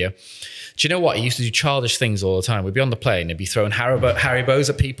about the media. Do you know what? He used to do childish things all the time. We'd be on the plane, he'd be throwing Haribos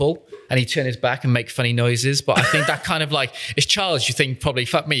at people, and he'd turn his back and make funny noises. But I think that kind of like, it's childish. You think probably,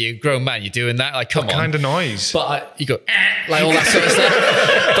 fuck me, you grown man, you're doing that. Like, come on. What kind of noise? But you go, like all that sort of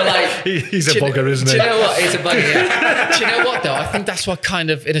stuff. But like, he's a bugger, isn't he? Do you know what? He's a bugger, yeah. Do you know what though? I think that's what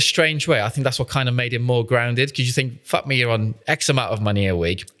kind of, in a strange way, I think that's what kind of made him more grounded. Because you think, fuck me, you're on X amount of money a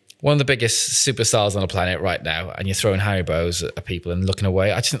week, one of the biggest superstars on the planet right now, and you're throwing Haribos at people and looking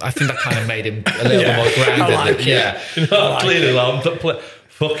away. I think that kind of made him a little bit more grounded. I like yeah. You know, clearly,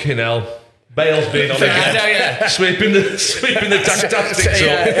 fucking hell. Bale's been on again. I know, yeah. Sweeping the tactics up.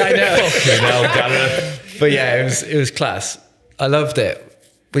 Yeah, I know. Fucking hell, Gareth. But yeah, it was class. I loved it.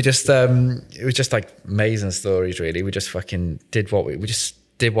 We just it was just like amazing stories, really. We just fucking did what we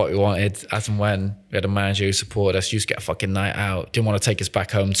wanted as and when. We had a manager who supported us, used to get a fucking night out, didn't want to take us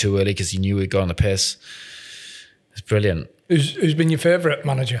back home too early because he knew we'd go on the piss. It's brilliant. Who's been your favourite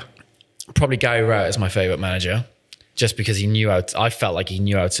manager? Probably Gary Rowett is my favourite manager, just because I felt like he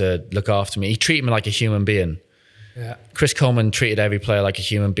knew how to look after me. He treated me like a human being. Yeah. Chris Coleman treated every player like a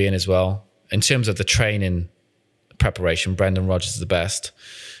human being as well. In terms of the training preparation, Brendan Rodgers is the best.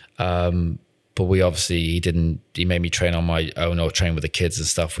 But he made me train on my own or train with the kids and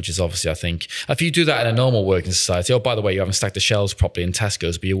stuff, which is obviously, I think, if you do that in a normal working society, oh, by the way, you haven't stacked the shelves properly in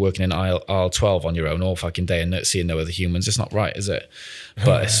Tesco's, but you're working in aisle 12 on your own all fucking day and seeing no other humans, it's not right, is it?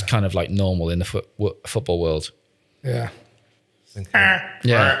 But it's kind of like normal in the football world. Yeah.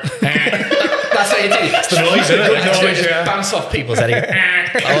 Yeah. That's what you do. It's the noise, isn't it? Just bounce off people's head.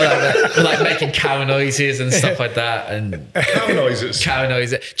 Like making cow noises and stuff like that. And Cow noises. Cow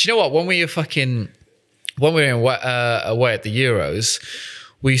noises. Do you know what? When we were away at the Euros,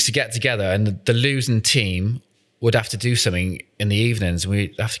 we used to get together and the losing team would have to do something in the evenings. And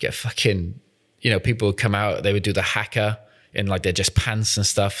we'd have to get fucking, people would come out, they would do the haka in like their just pants and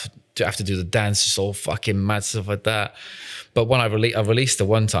stuff, to have to do the dance, just all fucking mad stuff like that. But when I released the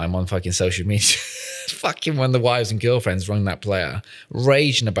one time on fucking social media, fucking when the wives and girlfriends rung that player,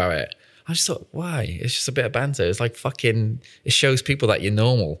 raging about it. I just thought, why? It's just a bit of banter. It's like fucking, it shows people that you're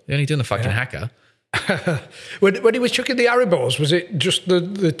normal. You're only doing a fucking hacker. When he was chucking the Haribos, was it just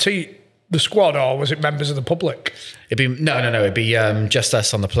the squad, or was it members of the public? It'd be it'd be just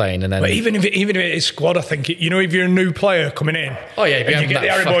us on the plane, and then. But even if it is squad, I think if you're a new player coming in, oh yeah, and you get the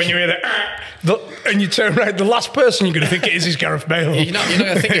Haribo and you hear and you turn around, the last person you're going to think it is Gareth Bale. You're not going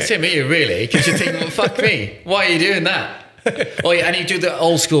to think it's him, are you? Really? Because you think, well, fuck me, why are you doing that? Oh yeah, and you do the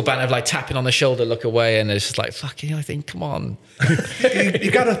old school banter of like tapping on the shoulder, look away, and it's just like fucking. I think, come on,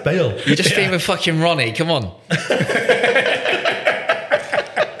 you Gareth Bale. You're just being with fucking Ronnie. Come on.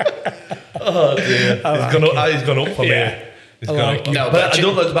 Oh dear, he's gone up for me. He's gone up. No, but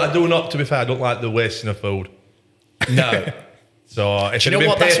I do not. To be fair, I don't like the wasting of food. No. So if you know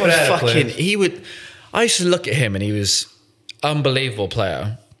what? That's what fucking he would. I used to look at him, and he was unbelievable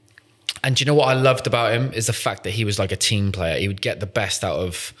player. And do you know what I loved about him is the fact that he was like a team player. He would get the best out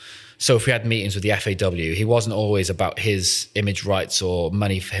of. So if we had meetings with the FAW, he wasn't always about his image rights or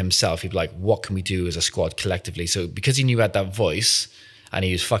money for himself. He'd be like, "What can we do as a squad collectively?" So because he knew he had that voice, and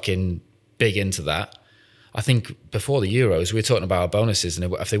he was fucking big into that. I think before the Euros, we were talking about our bonuses,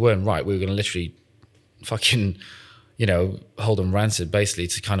 and if they weren't right, we were going to literally fucking, hold them ransom, basically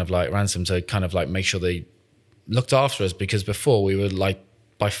to kind of like make sure they looked after us, because before we were like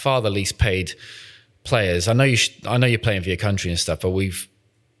by far the least paid players. I know you're playing for your country and stuff, but we've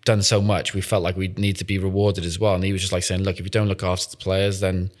done so much. We felt like we need to be rewarded as well. And he was just like saying, look, if you don't look after the players,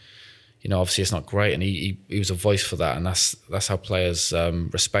 then you know, obviously it's not great, and he was a voice for that, and that's how players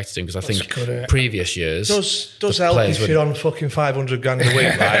respected him, because I think previous years does help if you're on fucking 500 grand a week,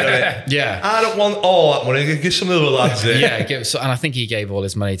 right? Doesn't it? Yeah, I don't want all that money. Give some of the lads it. Yeah, and I think he gave all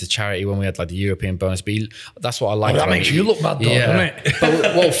his money to charity when we had like the European bonus. But that's what I like. That makes you look bad, though, doesn't it?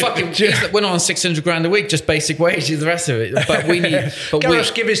 But, well, fucking, we're not on 600 grand a week, just basic wage. The rest of it, but we need. But Gareth's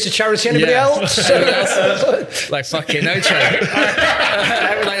give his to charity. Anybody else? Like fucking no charity.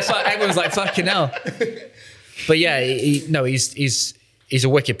 Everyone's like fucking hell. But yeah, he's a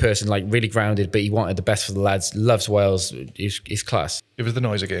wicked person, like really grounded, but he wanted the best for the lads. Loves Wales. He's class. Give us the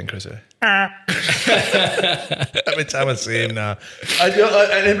noise again, Chrissy. Every time I see him now. And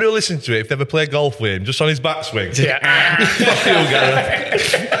everybody will listen to it if they ever play golf with him, just on his backswing. Yeah. Fuck you,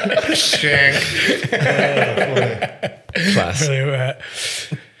 Gareth. Shank. Class.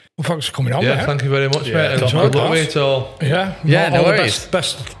 Well, thanks for coming on. Yeah, mate. thank you very much, mate. top Good luck class. with it all. Yeah, No all the worries.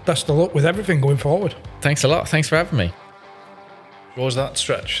 best of luck with everything going forward. Thanks a lot. Thanks for having me. What was that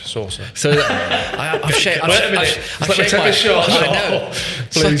stretch, Saucer? So I've shaved. Wait a minute. Let me take a shot. I know.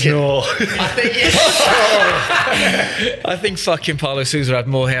 Please no. I think fucking Paulo Sousa had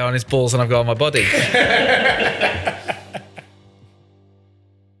more hair on his balls than I've got on my body.